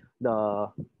doubt the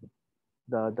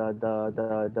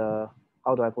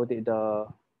how do I put it, the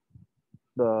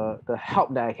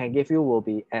help that I can give you will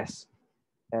be as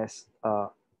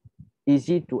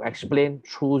easy to explain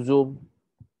through Zoom,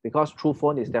 because through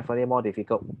phone is definitely more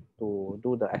difficult to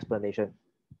do the explanation,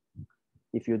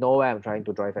 if you know where I'm trying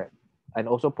to drive at. And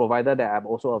also provided that I'm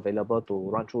also available to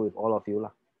run through with all of you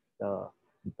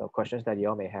the questions that you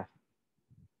all may have.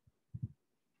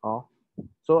 Oh,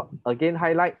 so again,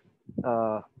 highlight,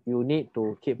 you need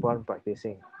to keep on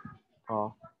practicing.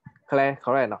 Oh, Claire,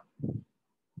 correct or not?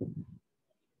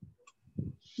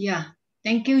 Yeah,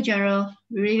 thank you, Gerald.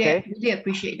 Really, Okay. really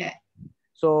appreciate that.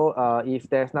 So if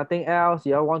there's nothing else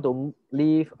you all want to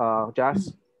leave,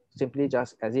 just simply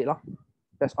just exit.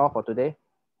 That's all for today.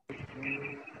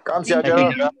 Cảm ơn Thank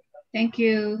Gerald. you. Thank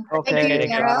you. Okay, Thank you,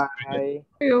 Gerald. bye.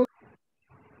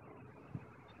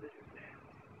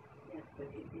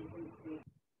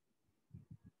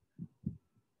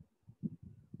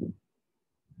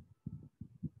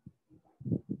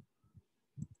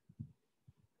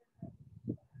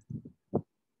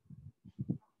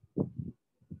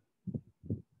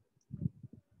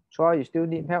 Troy, you still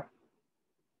need help?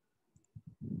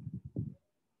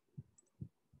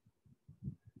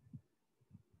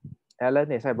 Alan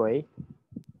你在不在？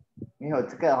没有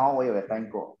这个我有办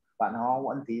过，但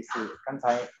问题是刚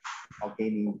才我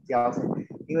给你教，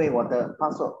因为我的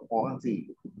password 我忘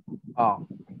记。哦，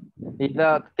你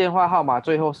的电话号码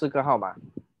最后4个号码。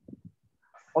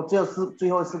哦，就是最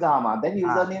后4个号码。Then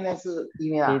username 呢是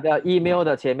email 啊？你的 email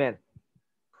的前面。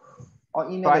哦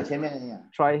 ，email 的前面。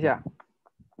try 一下。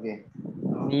OK。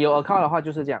你有 account 的话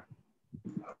就是这样。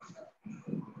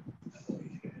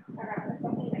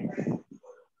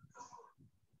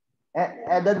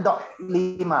Adam dot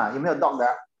Lim 嘛，有没有 dot 的？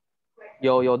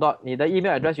有 dot， 你的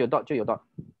email address 有 dot 就有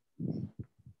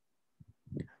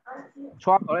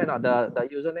dot。Try correct not the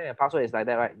username and password is like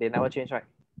that, right? They never change, right?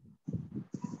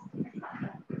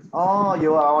 哦，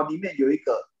有啊，我里面有一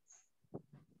个。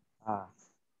啊，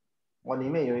我里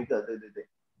面有一个，对，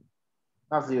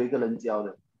那时有一个人教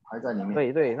的，还在里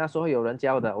面。对，那时候有人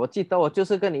教的，我记得我就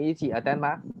是跟你一起 attend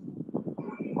吗？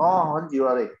哦，很久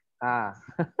了嘞。啊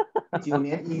，19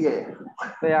年1月。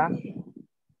对呀。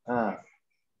嗯。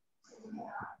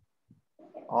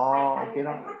哦 ，OK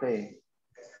了，对。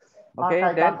Okay,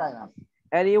 then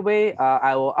anyway,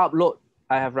 I will upload.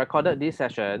 I have recorded this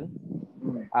session.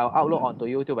 I'll upload onto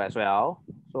YouTube as well.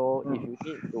 So if you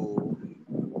need to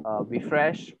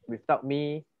refresh without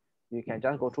me, you can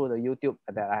just go through the YouTube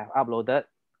that I have uploaded.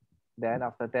 Then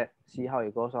after that, see how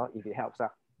it goes on, if it helps.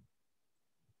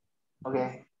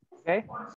 Okay. Okay.